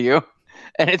spoken to you.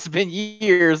 And it's been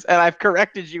years, and I've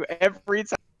corrected you every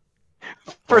time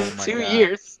for 2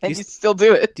 years, and you still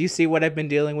do it. Do you see what I've been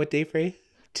dealing with, D-Free?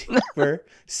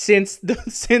 Since the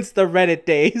Reddit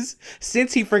days,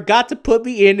 since he forgot to put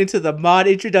me into the mod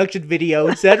introduction video,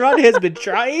 Zenrot has been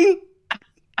trying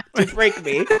to break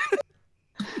me.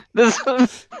 This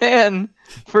man,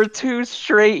 for 2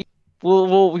 straight,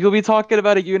 you'll be talking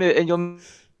about a unit, and you'll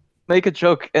make a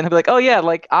joke, and he'll be like, "Oh yeah,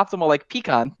 like optimal, like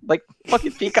Pecan, like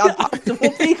fucking Pecan,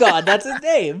 optimal Pecan, that's his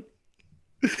name."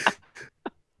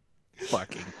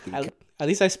 Fucking Pecan. At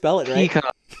least I spell it right.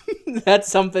 Pecan. That's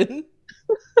something.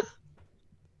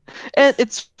 And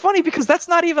it's funny because that's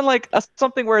not even like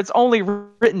something where it's only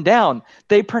written down.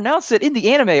 They pronounce it in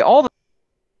the anime all the.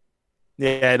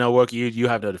 Yeah, no, Wokey, you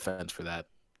have no defense for that.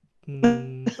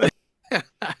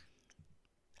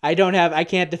 I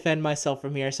can't defend myself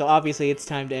from here, so obviously it's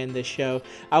time to end this show.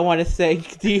 I want to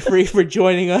thank D-Free for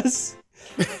joining us,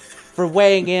 for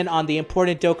weighing in on the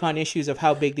important Dokkan issues of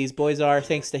how big these boys are.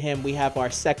 Thanks to him, we have our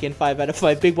second 5 out of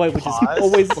 5 big boy, which is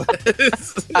always...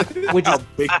 how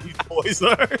big these boys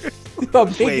are. How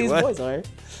big these boys are.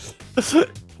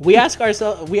 We ask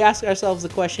ourselves the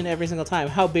question every single time: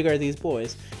 how big are these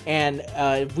boys? And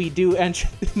we do. And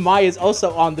Mai is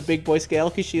also on the big boy scale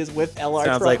because she is with LR.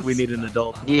 Sounds like we need an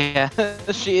adult. Yeah,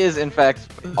 she is in fact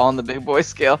on the big boy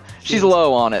scale. She's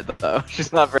low on it though.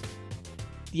 She's not very.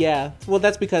 Yeah, well,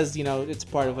 that's because it's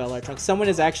part of LR Trunks. Someone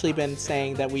has actually been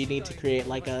saying that we need to create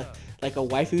like a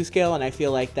waifu scale, and I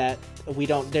feel like that we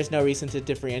don't. There's no reason to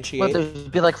differentiate. But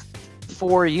there'd be like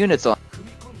 4 units on.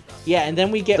 Yeah, and then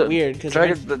we get weird because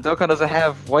the Dokkan doesn't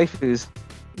have waifus.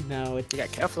 No, You got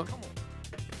Kefla.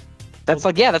 That's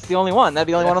that's the only one. That'd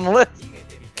be the only one on the list.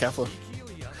 Kefla.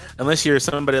 Unless you're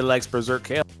somebody that likes Berserk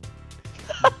Kale.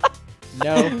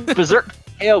 No. Berserk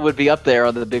Kale would be up there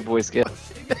on the big boy scale.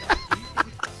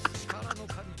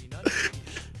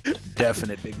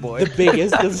 Definite big boy. The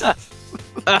biggest.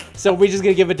 So we're just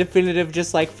gonna give a definitive,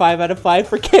 just like 5 out of 5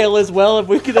 for Kale as well, if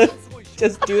we're gonna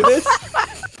just do this.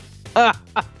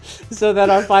 So that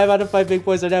our 5 out of 5 big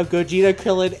boys are now Gogeta,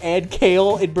 Krillin, and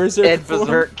Kale in Berserk. And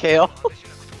Berserk Kale.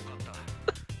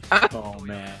 Oh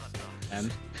man.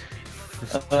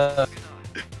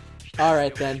 All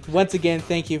right then. Once again,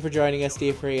 thank you for joining us,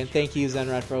 D-Free, and thank you,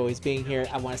 Zenrot, for always being here.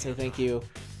 I want to say thank you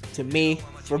to me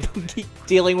for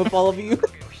dealing with all of you.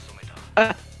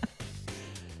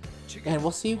 And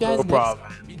we'll see you guys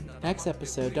next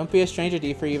episode. Don't be a stranger,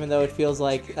 D-Free, even though it feels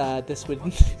like this would...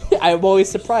 I'm always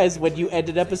surprised when you end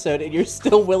an episode and you're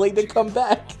still willing to come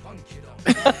back.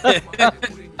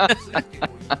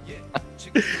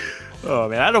 Oh,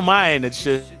 man, I don't mind. It's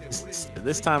just...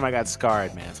 This time I got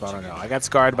scarred, man, so I don't know. I got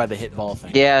scarred by the hit ball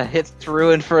thing. Yeah, hit's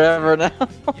ruined forever now.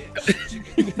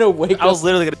 You're gonna wake up... I was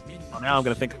literally gonna... Now I'm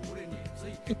gonna think...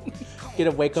 You're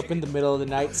gonna wake up in the middle of the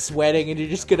night sweating and you're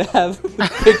just gonna have a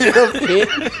picture of Hit.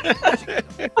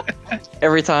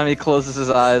 Every time he closes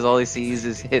his eyes, all he sees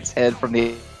is Hit's head from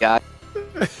the eye.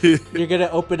 You're gonna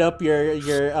open up your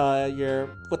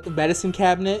the medicine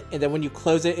cabinet, and then when you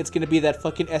close it, it's gonna be that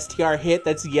fucking STR Hit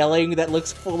that's yelling, that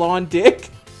looks full on dick.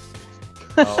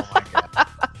 Oh my god.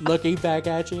 Looking back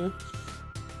at you.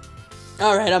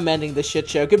 Alright, I'm ending this shit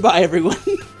show. Goodbye, everyone.